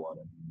both people on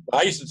it.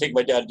 I used to take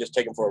my dad and just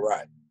take him for a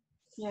ride.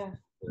 Yeah.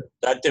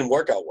 That didn't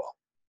work out well.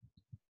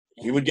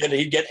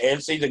 He'd get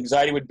antsy,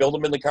 anxiety would build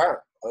him in the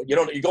car. You're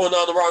going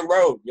down the wrong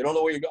road. You don't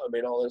know where you're going. I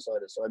mean, all this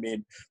on it. So I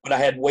mean, but I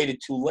had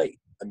waited too late.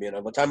 I mean,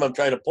 by the time I'm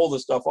trying to pull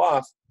this stuff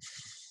off,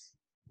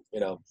 you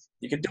know,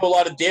 You can do a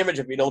lot of damage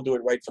if you don't do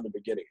it right from the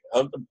beginning.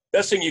 The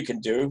best thing you can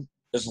do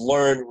is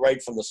learn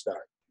right from the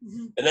start.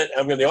 Mm-hmm. And then,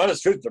 I mean, the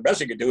honest truth, the best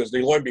you can do is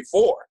they learn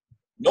before.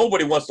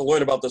 Nobody wants to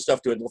learn about this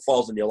stuff till it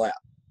falls in your lap.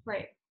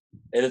 Right.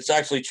 And it's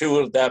actually true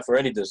of that for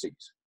any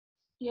disease.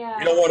 Yeah.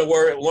 You don't want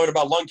to learn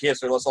about lung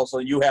cancer unless also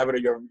you have it or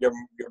your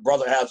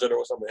brother has it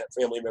or some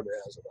family member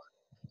has it.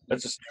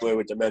 That's the same way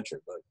with dementia.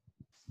 But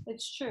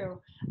it's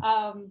true.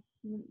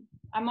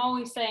 I'm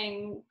always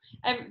saying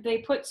they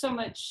put so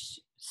much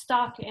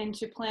stock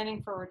into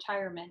planning for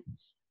retirement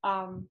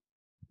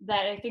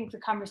that I think the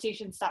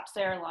conversation stops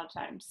there a lot of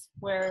times,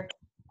 where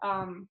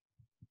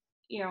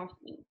you know,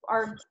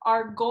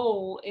 our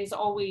goal is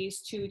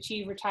always to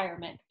achieve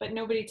retirement, but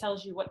nobody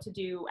tells you what to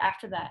do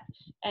after that.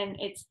 And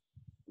it's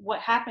what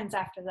happens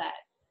after that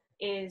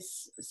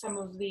is some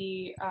of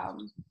the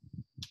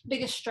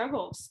biggest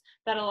struggles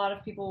that a lot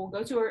of people will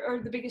go through, or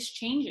the biggest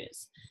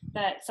changes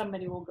that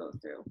somebody will go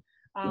through.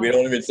 We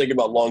don't even think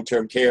about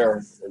long-term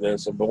care. And then,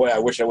 so, boy, I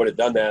wish I would have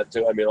done that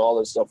too. I mean, all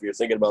this stuff, you're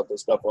thinking about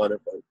this stuff on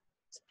it, but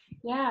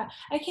yeah,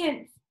 I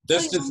can't.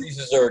 These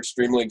diseases are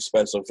extremely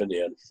expensive in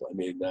the end. I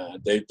mean,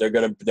 they're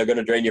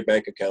gonna drain your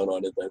bank account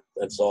on it.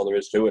 That's all there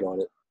is to it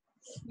on it.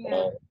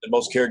 Yeah.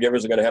 Most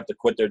caregivers are gonna have to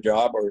quit their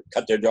job or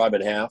cut their job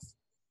in half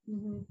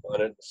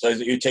on it. So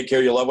you take care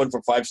of your loved one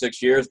for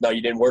 5-6 years. Now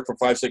you didn't work for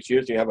 5-6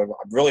 years. You have a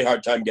really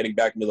hard time getting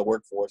back into the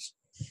workforce.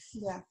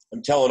 Yeah.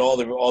 I'm telling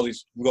all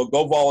these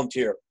go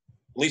volunteer.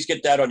 At least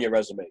get that on your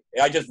resume.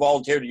 I just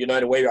volunteered at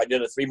United Way. I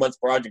did a 3-month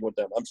project with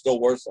them. I'm still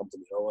worth something,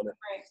 you know. On it.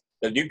 Right.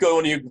 And you go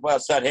and you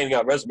start handing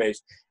out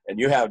resumes, and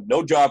you have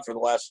no job for the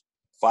last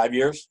 5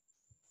 years.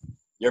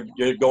 You're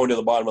going to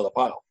the bottom of the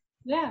pile.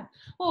 Yeah.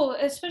 Well,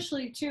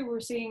 especially too, we're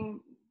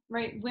seeing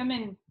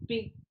women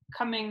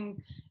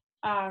becoming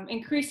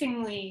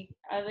increasingly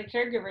the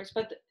caregivers,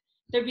 but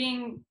they're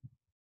being.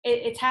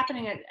 It's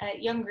happening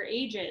at younger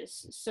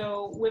ages.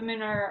 So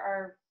women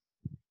are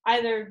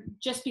either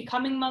just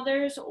becoming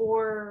mothers,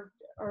 or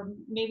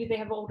maybe they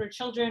have older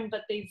children,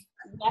 but they've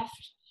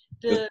left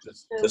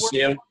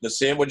the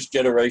sandwich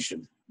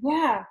generation.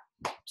 Yeah.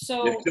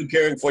 So you're still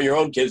caring for your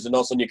own kids, and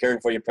also you're caring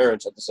for your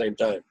parents at the same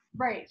time.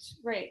 Right.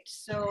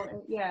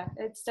 So yeah,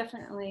 it's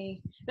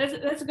definitely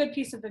that's a good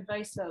piece of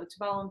advice though, to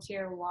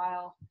volunteer a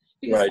while.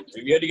 Right.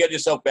 You had to get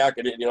yourself back,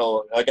 and you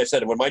know, like I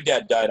said, when my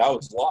dad died, I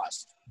was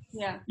lost.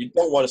 Yeah. You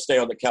don't want to stay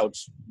on the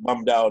couch,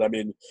 bummed out. I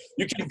mean,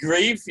 you can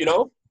grieve, you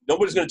know.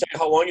 Nobody's going to tell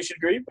you how long you should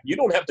grieve, but you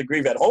don't have to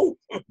grieve at home.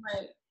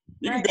 Right.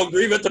 You can go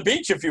grieve at the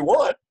beach if you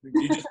want.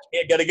 You just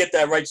got to get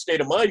that right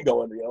state of mind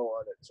going, you know,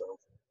 on it. So.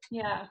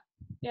 Yeah.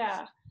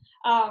 Yeah.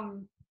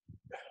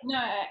 No,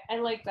 I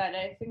like that.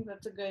 I think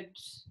that's a good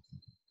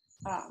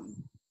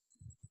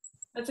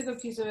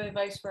piece of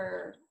advice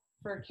for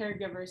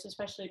caregivers,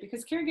 especially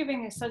because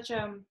caregiving is such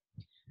a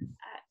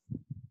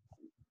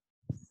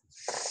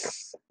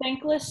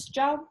thankless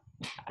job,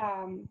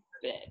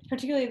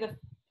 particularly the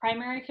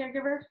primary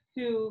caregiver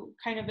who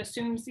kind of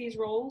assumes these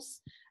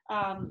roles,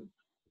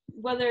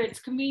 whether it's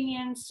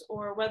convenience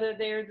or whether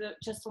they're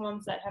just the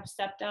ones that have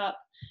stepped up.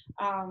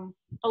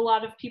 A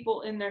lot of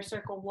people in their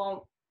circle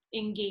won't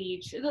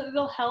engage.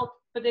 They'll help,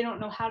 but they don't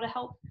know how to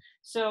help.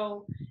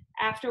 So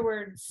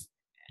afterwards,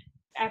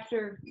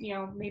 after, you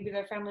know, maybe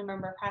their family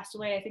member passed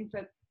away, I think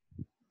that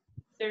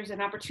there's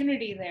an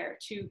opportunity there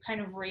to kind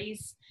of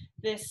raise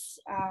this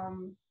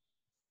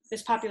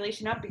this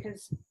population up,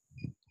 because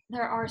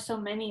there are so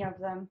many of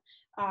them,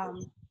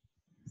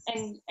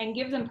 and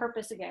give them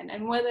purpose again.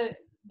 And whether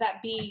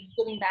that be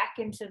getting back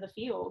into the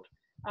field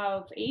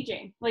of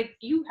aging, like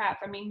you have.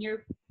 I mean,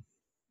 your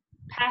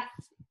path,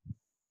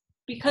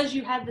 because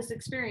you had this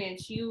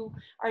experience, you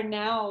are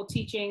now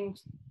teaching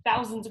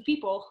thousands of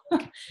people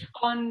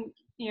on,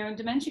 you know,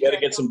 dementia. You got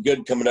to get some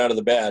good coming out of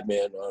the bad,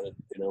 man, on it,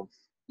 you know.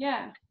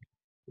 Yeah.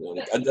 You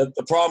know,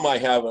 the problem I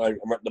have,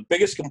 the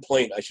biggest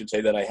complaint, I should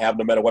say, that I have,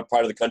 no matter what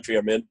part of the country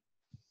I'm in,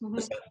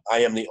 is that I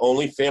am the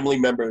only family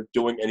member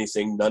doing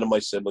anything. None of my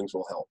siblings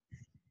will help.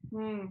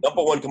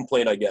 Number one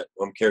complaint I get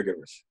from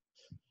caregivers.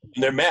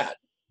 And they're mad,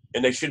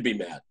 and they should be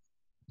mad.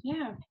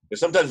 Yeah. Because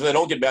sometimes if they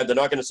don't get mad, they're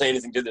not going to say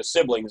anything to their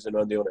siblings and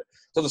not doing it.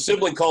 So the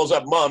sibling calls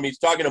up mom. He's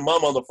talking to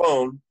mom on the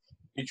phone.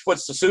 He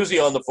puts the Susie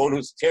on the phone,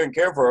 who's taking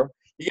care of her.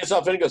 He gets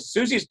off and he goes,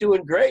 Susie's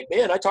doing great,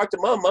 man. I talked to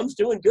mom. Mom's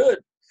doing good.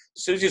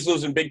 Susie's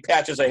losing big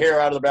patches of hair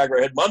out of the back of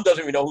her head. Mom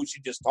doesn't even know who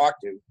she just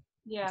talked to.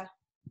 Yeah.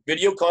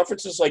 Video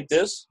conferences like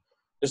this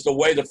is the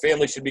way the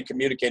family should be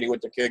communicating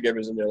with the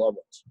caregivers and their loved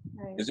ones.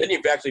 Because then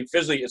you've actually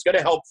physically, it's going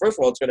to help. First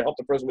of all, it's going to help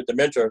the person with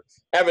dementia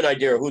have an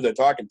idea of who they're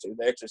talking to.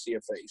 They actually see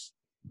a face.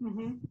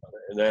 And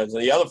then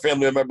the other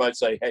family member might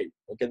say, hey,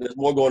 okay, there's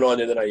more going on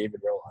there than I even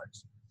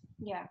realized.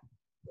 Yeah.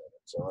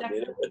 So I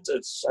mean,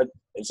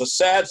 it's a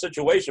sad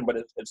situation, but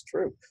it's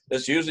true.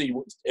 It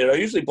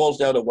usually boils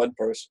down to one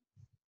person.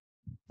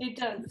 It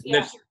does,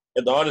 yeah.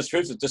 And the honest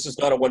truth is, this is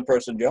not a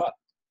one-person job.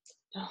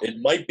 Oh. It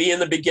might be in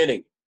the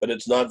beginning, but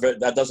it's not.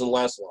 That doesn't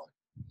last long.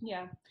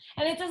 Yeah,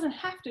 and it doesn't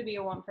have to be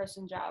a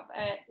one-person job.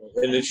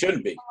 And it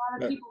shouldn't be. A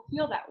lot of people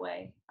feel that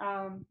way.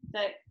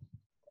 That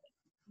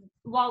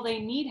while they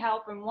need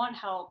help and want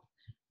help,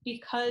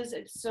 because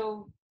it's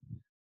so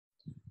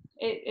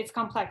it's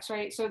complex,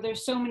 right? So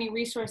there's so many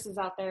resources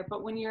out there,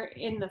 but when you're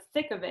in the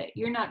thick of it,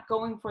 you're not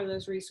going for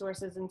those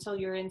resources until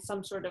you're in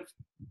some sort of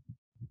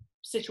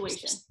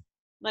situation.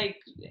 Like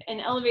an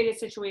elevated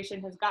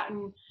situation has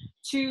gotten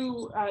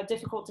too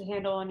difficult to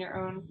handle on your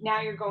own.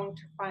 Now you're going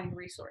to find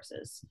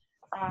resources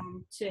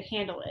to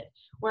handle it.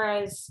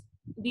 Whereas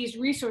these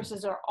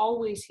resources are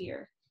always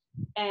here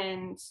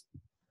and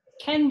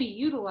can be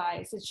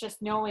utilized. It's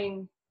just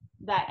knowing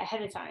that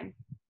ahead of time.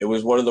 It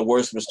was one of the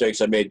worst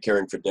mistakes I made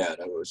caring for Dad.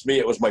 It was me.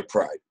 It was my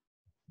pride.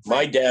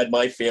 My dad,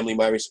 my family,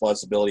 my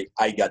responsibility.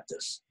 I got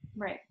this.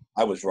 Right.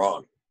 I was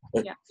wrong.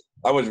 Yeah.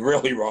 I was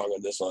really wrong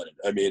on this on it.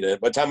 I mean,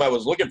 by the time I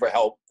was looking for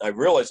help, I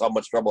realized how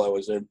much trouble I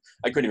was in.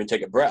 I couldn't even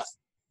take a breath.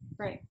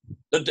 Right.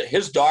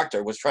 His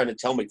doctor was trying to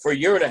tell me for a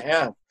year and a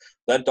half.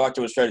 That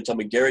doctor was trying to tell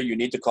me, Gary, you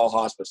need to call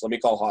hospice. Let me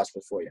call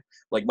hospice for you.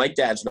 Like, my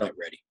dad's not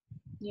ready.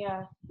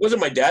 Yeah. It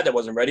wasn't my dad that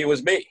wasn't ready. It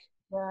was me.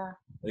 Yeah.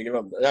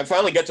 I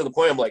finally get to the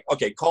point. I'm like,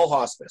 okay, call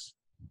hospice.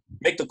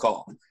 Make the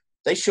call.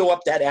 They show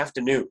up that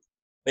afternoon.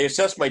 They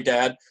assess my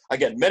dad. I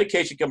get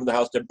medication coming to the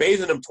house. They're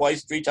bathing him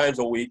 2-3 times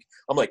a week.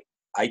 I'm like,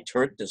 I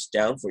turned this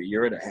down for a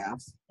year and a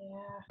half. Yeah.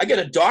 I get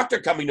a doctor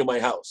coming to my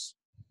house.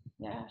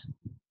 Yeah.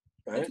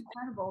 Right? It's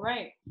incredible,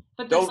 right?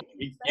 But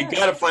you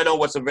got to find out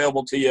what's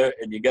available to you,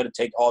 and you got to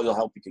take all the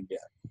help you can get.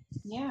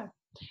 Yeah.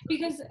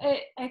 Because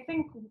I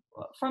think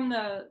from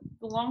the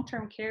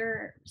long-term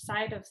care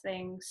side of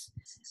things,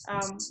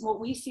 what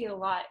we see a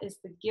lot is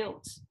the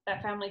guilt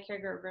that family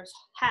caregivers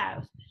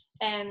have,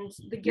 and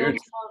the guilt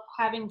of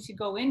having to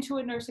go into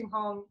a nursing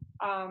home,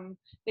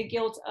 the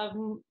guilt of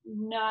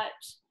not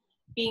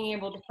being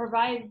able to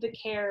provide the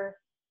care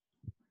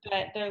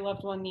that their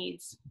loved one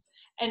needs.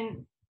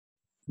 And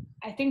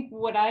I think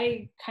what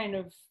I kind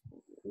of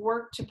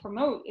work to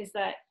promote is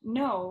that,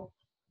 no,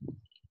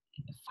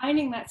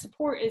 finding that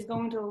support is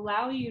going to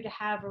allow you to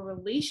have a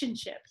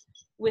relationship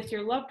with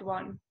your loved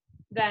one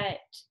that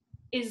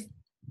is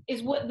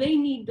what they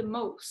need the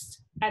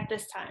most at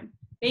this time.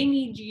 They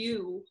need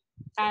you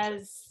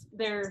as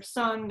their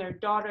son, their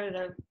daughter,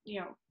 their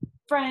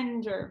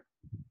friend, or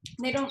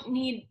they don't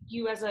need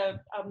you as a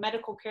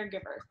medical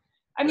caregiver.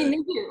 I mean, they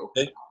do.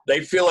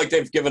 They feel like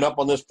they've given up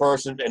on this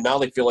person, and now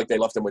they feel like they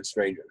left them with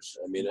strangers.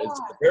 I mean, it's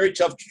a very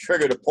tough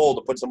trigger to pull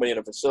to put somebody in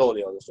a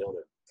facility on this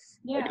illness.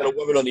 Yeah. I got a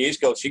woman on the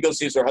East Coast. She goes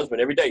sees her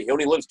husband every day. He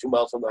only lives 2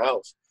 miles from the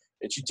house.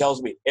 And she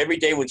tells me every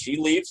day when she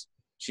leaves,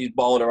 she's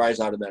bawling her eyes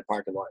out in that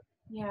parking lot.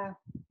 Yeah.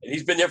 And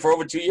he's been there for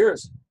over 2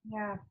 years.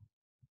 Yeah.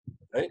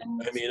 Right?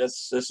 I mean,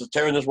 this is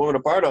tearing this woman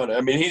apart on it.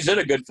 I mean, he's in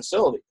a good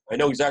facility. I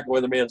know exactly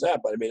where the man's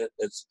at, but I mean,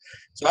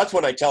 so that's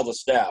when I tell the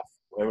staff,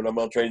 when I'm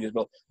out training these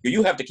buildings,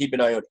 you have to keep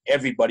an eye on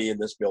everybody in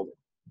this building.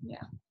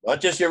 Yeah.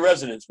 Not just your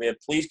residents, man.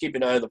 Please keep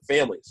an eye on the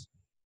families.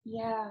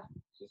 Yeah.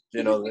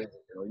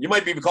 You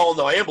might be calling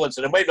the ambulance,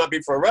 and it might not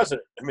be for a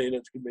resident. I mean,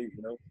 it could be,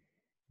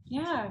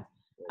 Yeah.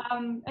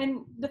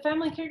 And the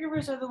family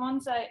caregivers are the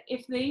ones that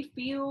if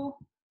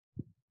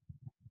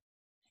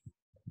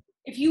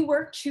you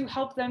work to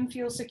help them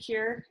feel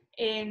secure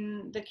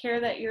in the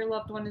care that your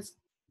loved one is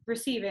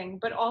receiving,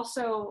 but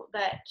also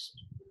that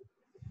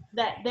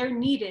they're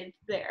needed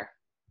there,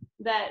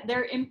 that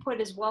their input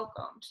is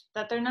welcomed,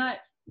 that they're not,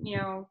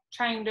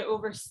 trying to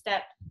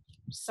overstep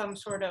some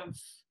sort of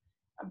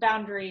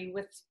boundary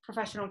with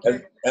professional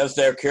care. As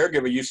their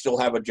caregiver, you still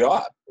have a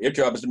job. Your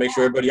job is to make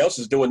sure everybody else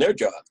is doing their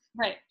job.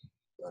 Right.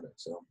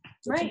 So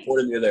it's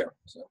important you're there.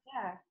 So.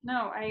 Yeah.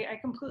 No, I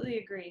completely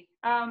agree.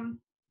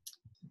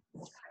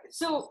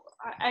 So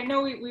I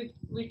know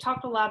we've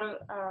talked a lot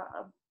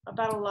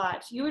about a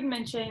lot. You had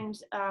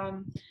mentioned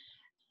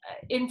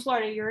in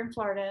Florida, you're in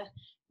Florida,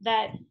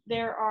 that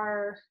there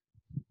are,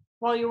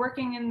 while you're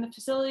working in the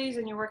facilities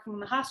and you're working in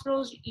the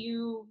hospitals,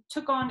 you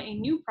took on a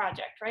new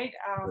project, right?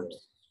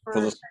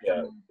 You're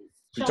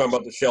talking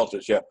about the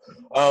shelters, yeah.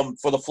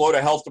 For the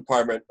Florida Health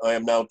Department, I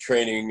am now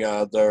training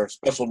their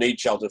special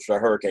needs shelters for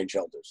hurricane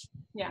shelters.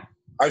 Yeah.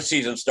 Our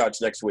season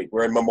starts next week.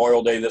 We're in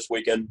Memorial Day this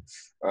weekend.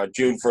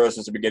 June 1st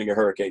is the beginning of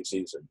hurricane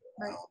season.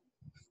 Right.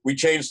 We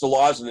changed the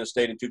laws in this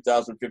state in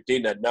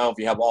 2015 that now if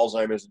you have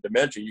Alzheimer's and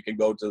dementia, you can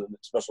go to the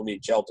special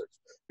needs shelters.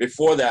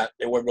 Before that,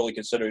 they weren't really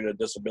considering a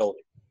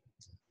disability.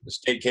 The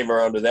state came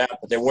around to that,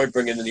 but they weren't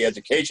bringing the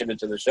education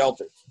into the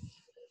shelters.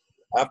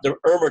 After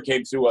Irma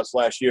came through us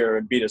last year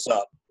and beat us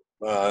up,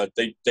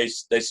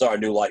 they saw a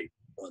new light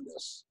on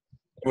this.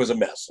 It was a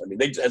mess. I mean,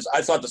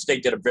 I thought the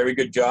state did a very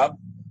good job,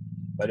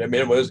 but I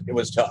mean, it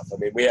was tough. I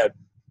mean,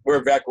 we're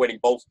evacuating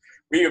both.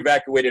 We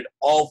evacuated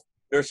all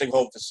nursing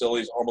home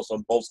facilities almost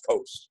on both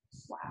coasts.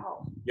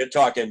 Wow. You're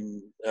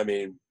talking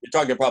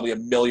probably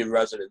 1 million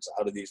residents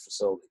out of these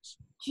facilities.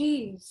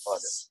 Jeez.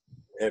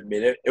 I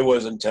mean, it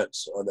was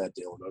intense on that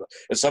deal.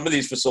 And some of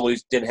these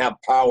facilities didn't have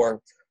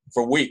power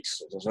for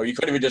weeks. So you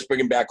couldn't even just bring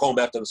them back home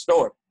after the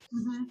storm.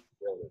 Mm-hmm.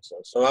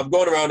 So I'm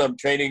going around, I'm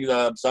training,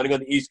 starting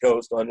on the East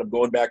Coast, and I'm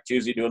going back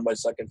Tuesday doing my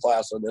second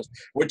class on this.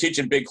 We're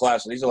teaching big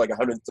classes. These are like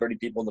 130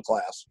 people in the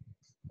class.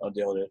 I'm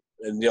doing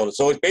it.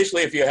 So it's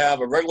basically if you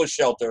have a regular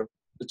shelter,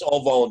 it's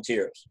all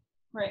volunteers.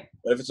 Right.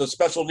 But if it's a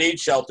special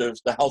needs shelter,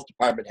 the health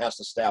department has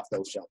to staff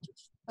those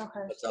shelters.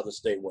 Okay. That's how the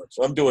state works.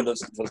 So I'm doing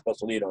this for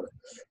special need on it.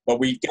 But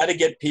we got to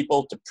get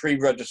people to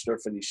pre-register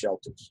for these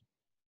shelters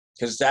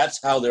because that's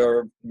how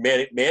they're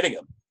manning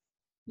them.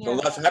 So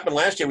that's what happened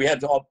last year. We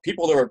had all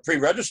people that were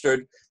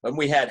pre-registered, and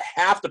we had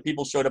half the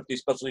people showed up at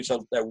these special needs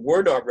shelters that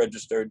were not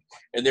registered,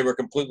 and they were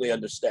completely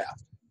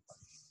understaffed.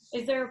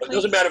 Is there a place? It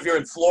doesn't matter if you're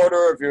in Florida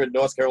or if you're in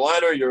North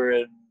Carolina or you're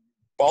in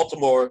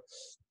Baltimore.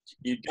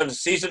 You've got a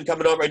season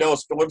coming up right now, a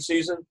storm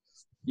season.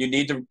 You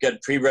need to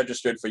get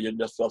pre-registered for your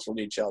special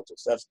needs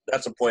shelters.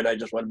 That's a point I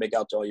just want to make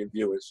out to all your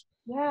viewers.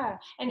 Yeah,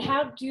 and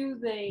how do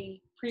they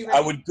pre-register?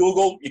 I would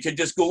Google. You could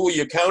just Google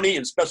your county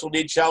and special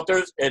needs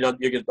shelters, and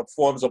the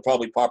forms will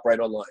probably pop right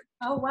online.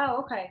 Oh wow,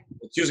 okay.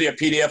 It's usually a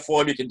PDF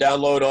form you can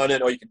download on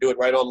it, or you can do it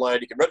right online.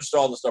 You can register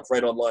all the stuff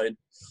right online.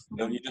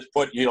 You just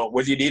put,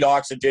 whether you need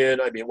oxygen,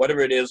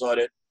 whatever it is on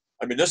it.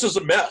 This is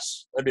a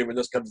mess. When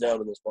this comes down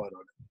to this point on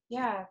it.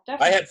 Yeah,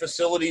 definitely. I had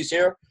facilities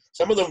here.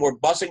 Some of them were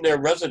busing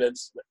their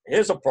residents.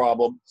 Here's a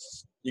problem.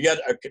 You got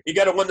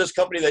to run this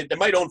company. They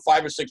might own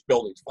 5 or 6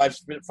 buildings,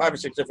 five or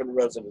six different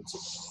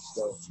residences.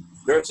 So,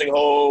 nursing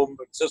home,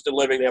 assisted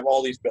living, they have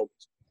all these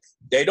buildings.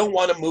 They don't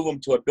want to move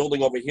them to a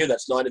building over here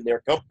that's not in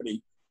their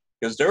company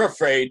because they're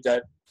afraid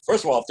that,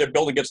 first of all, if their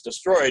building gets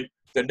destroyed,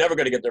 they're never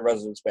going to get their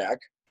residents back.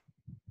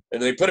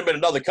 And they put them in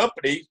another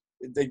company,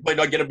 they might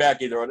not get them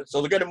back either on it.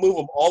 So they're going to move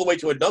them all the way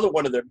to another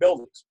one of their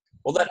buildings.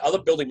 Well, that other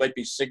building might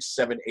be 6,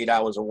 7, 8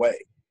 hours away.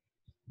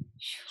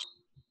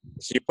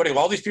 So you're putting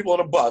all these people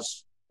on a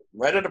bus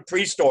right at a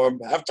pre-storm,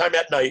 halftime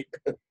at night.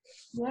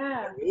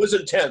 Yeah. It was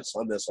intense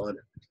on it.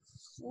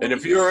 And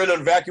if you're in an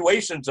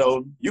evacuation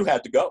zone, you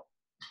had to go.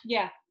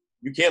 Yeah.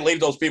 You can't leave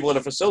those people in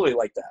a facility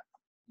like that.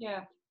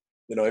 Yeah.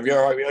 If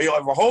you're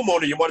a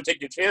homeowner, you want to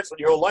take your chance on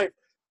your own life.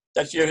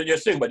 That's your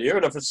thing. But you're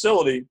in a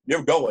facility,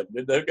 you're going.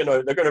 They're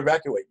gonna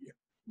evacuate you.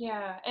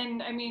 Yeah,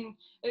 and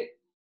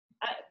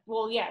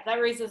that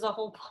raises a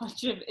whole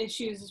bunch of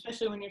issues,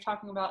 especially when you're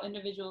talking about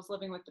individuals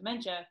living with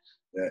dementia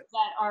that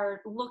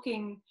are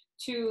looking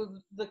to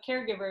the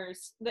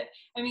caregivers.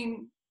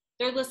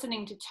 They're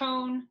listening to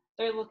tone,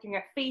 they're looking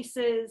at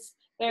faces.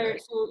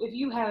 So if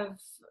you have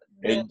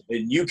and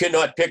you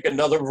cannot pick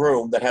another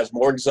room that has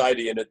more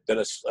anxiety in it than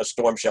a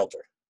storm shelter.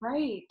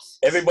 Right.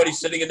 Everybody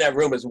sitting in that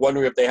room is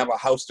wondering if they have a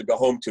house to go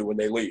home to when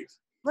they leave.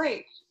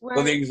 Right.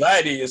 So the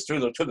anxiety is to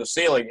the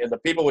ceiling, and the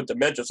people with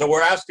dementia. So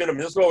we're asking them,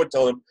 this is what we're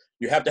telling them,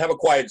 you have to have a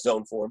quiet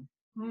zone for them.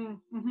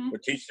 Mm-hmm. We're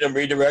teaching them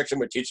redirection.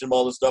 We're teaching them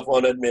all this stuff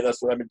on it.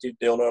 That's what I've been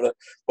dealing on it.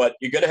 But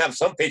you're going to have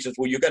some patients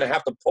where you're going to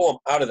have to pull them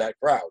out of that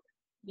crowd.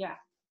 Yeah.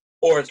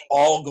 Or it's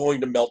all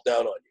going to melt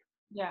down on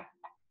you. Yeah.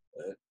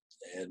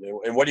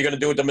 And what are you going to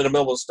do with them in the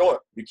middle of a storm?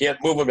 You can't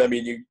move them.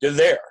 You're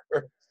there.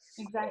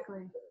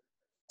 Exactly.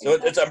 So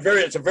it's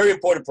a very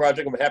important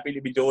project. I'm happy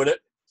to be doing it.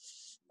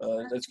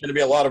 It's going to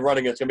be a lot of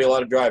running. It's going to be a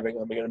lot of driving.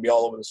 I'm going to be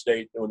all over the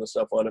state doing the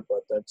stuff on it,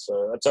 but that's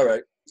all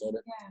right. Yeah,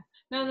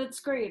 no, that's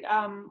great.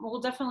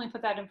 We'll definitely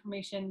put that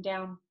information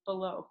down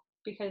below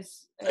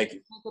because make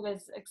it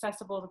as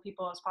accessible to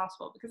people as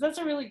possible, because that's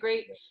a really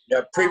great.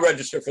 Yeah,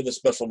 pre-register for the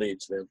special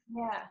needs, man.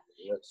 Yeah.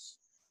 Yes.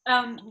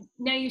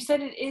 Now you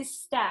said it is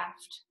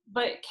staffed,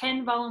 but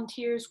can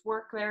volunteers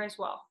work there as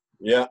well?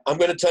 Yeah, I'm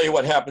going to tell you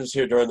what happens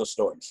here during the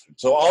storms.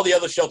 So all the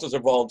other shelters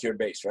are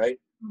volunteer-based, right?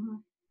 Mm-hmm.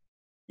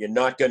 You're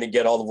not going to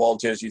get all the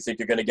volunteers you think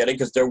you're going to get in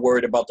because they're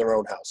worried about their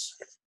own house.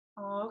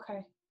 Oh,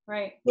 okay.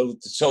 Right.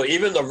 So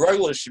even the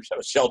regular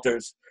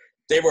shelters,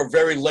 they were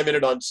very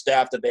limited on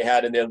staff that they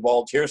had, and their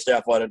volunteer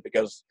staff on it,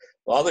 because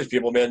a lot of these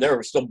people, man, they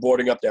were still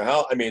boarding up their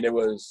house. It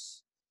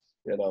was,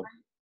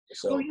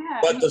 So,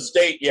 but the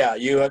state,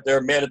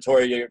 they're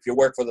mandatory. If you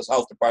work for this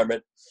health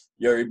department,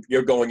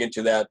 you're going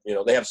into that.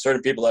 They have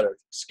certain people that are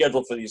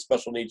scheduled for these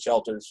special needs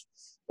shelters.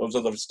 Those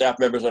are the staff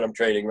members that I'm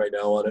training right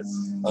now on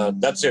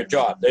it. That's their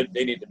job.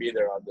 They need to be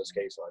there on this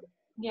case on it.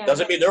 Yeah,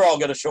 doesn't mean they're all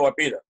going to show up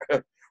either.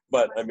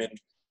 But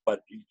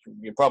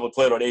you probably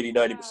plan on 80,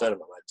 90% of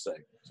them, I'd say.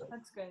 So.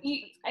 That's good.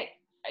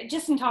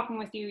 Just in talking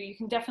with you, you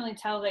can definitely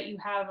tell that you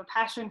have a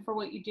passion for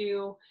what you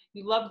do.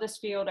 You love this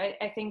field.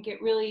 I think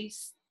it really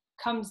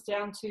comes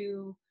down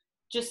to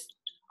just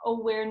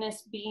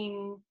awareness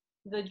being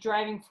the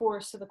driving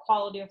force of the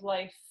quality of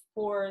life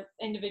for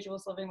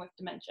individuals living with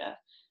dementia.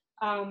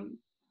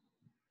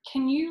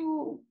 Can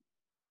you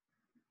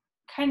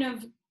kind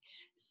of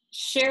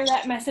share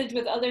that message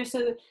with others?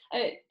 So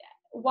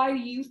why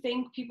you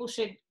think people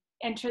should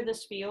enter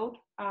this field?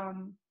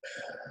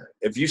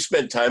 If you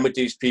spend time with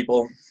these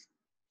people,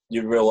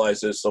 you realize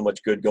there's so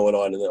much good going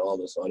on and all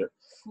this on it.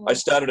 Yeah. I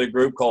started a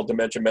group called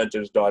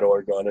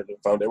DementiaMentors.org on it and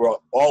found it. We're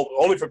all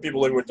only for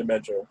people living with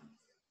dementia.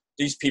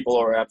 These people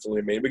are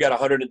absolutely amazing. We got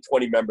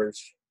 120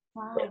 members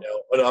right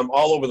now, and I'm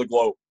all over the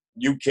globe.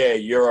 UK,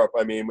 Europe.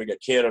 We got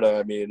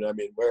Canada.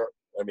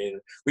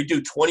 We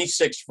do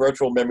 26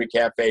 virtual memory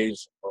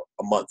cafes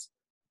a month.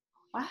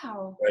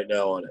 Wow. Right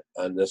now on it.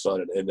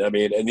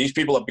 And these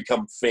people have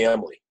become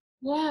family.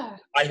 Yeah.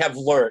 I have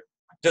learned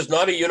there's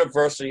not a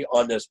university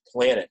on this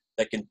planet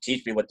that can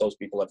teach me what those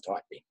people have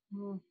taught me.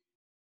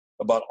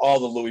 About all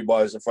the Lewy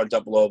bodies, the front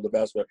upper lobe, the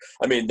vascular.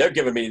 They're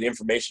giving me the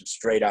information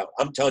straight out.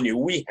 I'm telling you,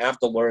 we have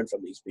to learn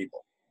from these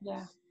people.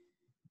 Yeah.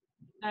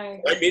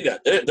 I mean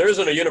that. There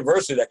isn't a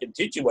university that can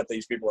teach you what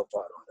these people have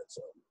taught on it.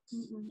 So,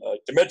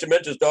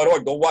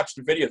 DementiaMentors.org, go watch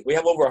the videos. We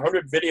have over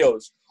 100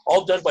 videos,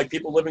 all done by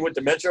people living with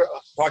dementia,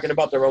 talking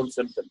about their own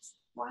symptoms.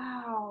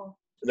 Wow.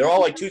 And they're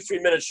all like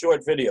 2-3 minute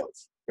short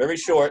videos, very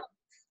short.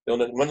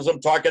 One of them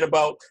talking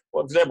about,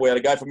 for example, we had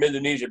a guy from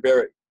Indonesia,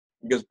 Barry.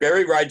 Because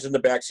Barry rides in the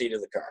back seat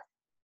of the car.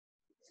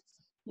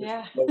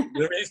 Yeah.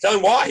 He's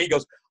telling why. He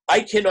goes,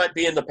 I cannot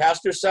be in the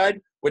passenger side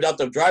without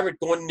the driver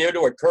going near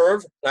to a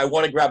curve, and I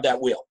want to grab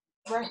that wheel.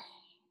 Right.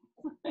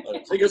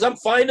 Because I'm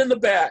fine in the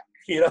back,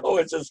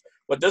 it's just,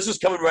 but this is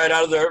coming right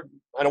out of their,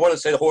 I don't want to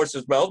say the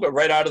horse's mouth, but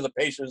right out of the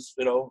patient's,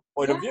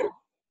 point of view.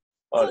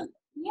 Yeah.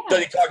 So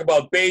they talk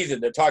about bathing.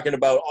 They're talking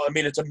about,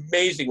 it's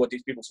amazing what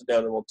these people sit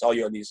down and will tell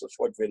you on these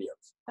short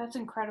videos. That's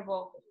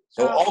incredible.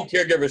 So all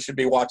caregivers should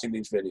be watching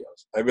these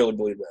videos. I really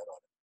believe that on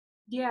it.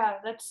 Yeah,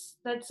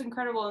 that's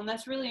incredible, and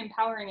that's really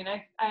empowering. And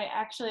I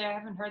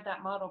haven't heard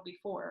that model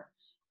before.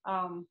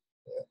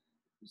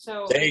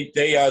 So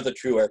they are the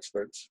true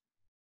experts.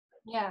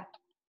 Yeah.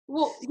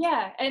 Well,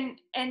 yeah,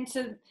 and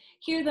to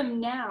hear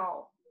them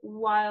now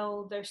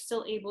while they're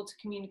still able to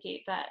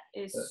communicate, that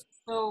is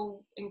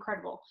so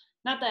incredible.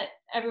 Not that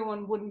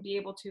everyone wouldn't be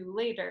able to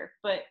later,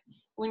 but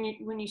when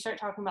you start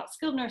talking about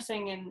skilled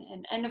nursing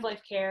and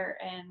end-of-life care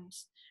and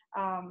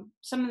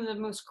some of the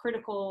most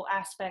critical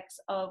aspects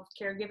of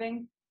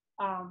caregiving,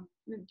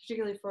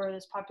 particularly for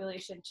this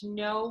population, to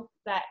know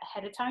that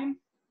ahead of time,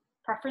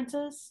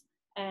 preferences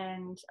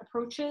and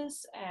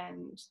approaches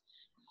and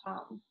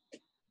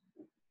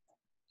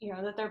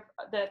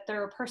that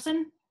they're a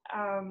person,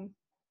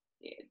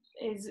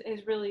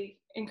 is really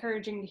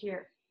encouraging to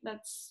hear.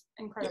 That's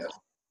incredible.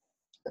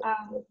 Yeah.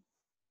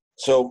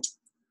 So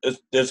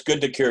it's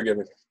good to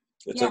caregiving.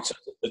 It's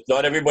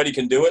not everybody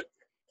can do it.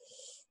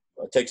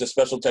 It takes a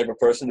special type of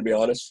person, to be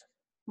honest.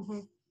 Mm-hmm.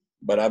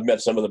 But I've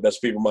met some of the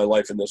best people in my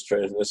life in this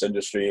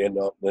industry, and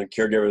the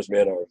caregivers,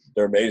 man,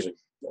 they're amazing.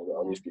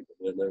 All these people,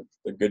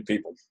 they're good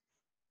people.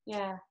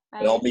 Yeah.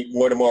 And I'll meet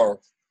more tomorrow.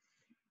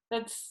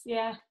 That's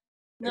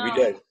every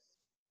day.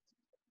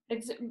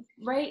 It's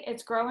right.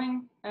 It's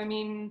growing. I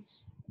mean,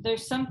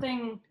 there's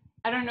something,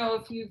 I don't know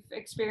if you've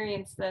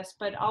experienced this,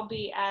 but I'll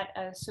be at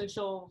a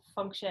social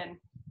function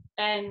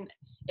and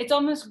it's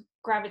almost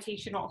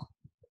gravitational.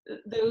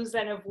 Those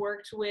that have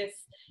worked with,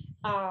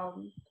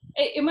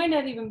 it might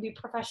not even be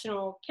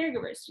professional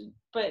caregivers,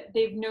 but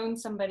they've known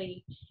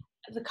somebody.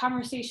 The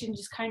conversation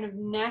just kind of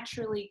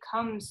naturally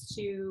comes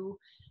to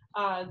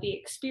the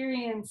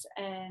experience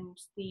and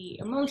the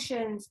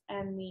emotions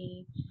and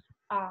the,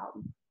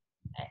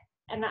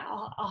 and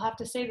I'll have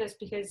to say this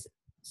because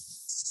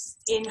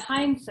in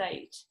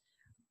hindsight,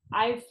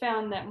 I've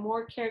found that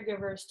more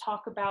caregivers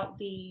talk about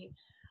the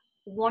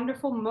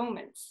wonderful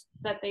moments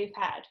that they've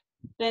had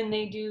than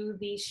they do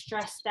the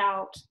stressed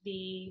out,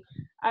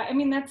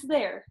 that's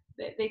there.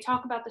 They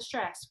talk about the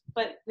stress,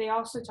 but they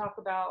also talk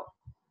about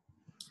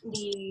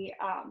the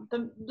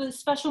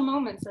special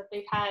moments that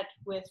they've had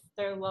with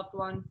their loved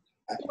one.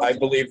 I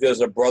believe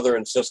there's a brother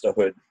and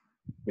sisterhood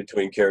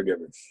between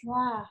caregivers.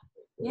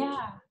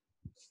 Yeah.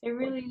 It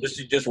really.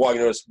 Just walking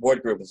into a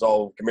support group, it's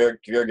all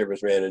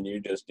caregivers, man, and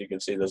you can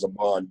see there's a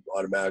bond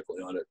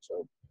automatically on it.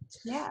 So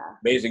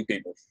amazing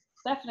people.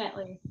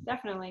 Definitely.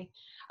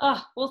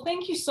 Well,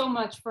 thank you so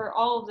much for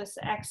all of this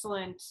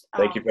excellent.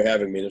 Thank you for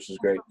having me. This is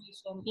great.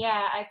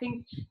 Yeah, I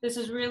think this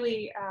is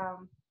really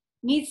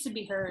needs to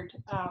be heard,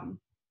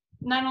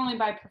 not only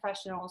by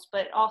professionals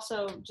but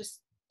also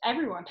just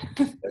everyone.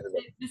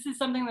 This is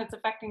something that's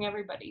affecting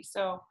everybody.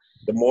 So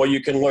the more you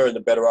can learn, the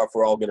better off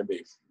we're all going to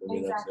be.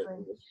 Exactly.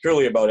 It's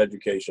truly about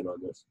education on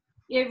this.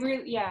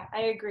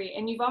 I agree.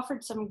 And you've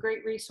offered some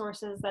great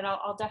resources that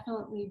I'll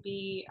definitely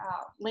be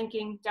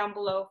linking down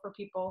below for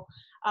people.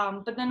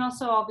 But then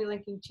also I'll be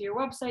linking to your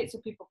website so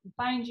people can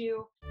find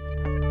you.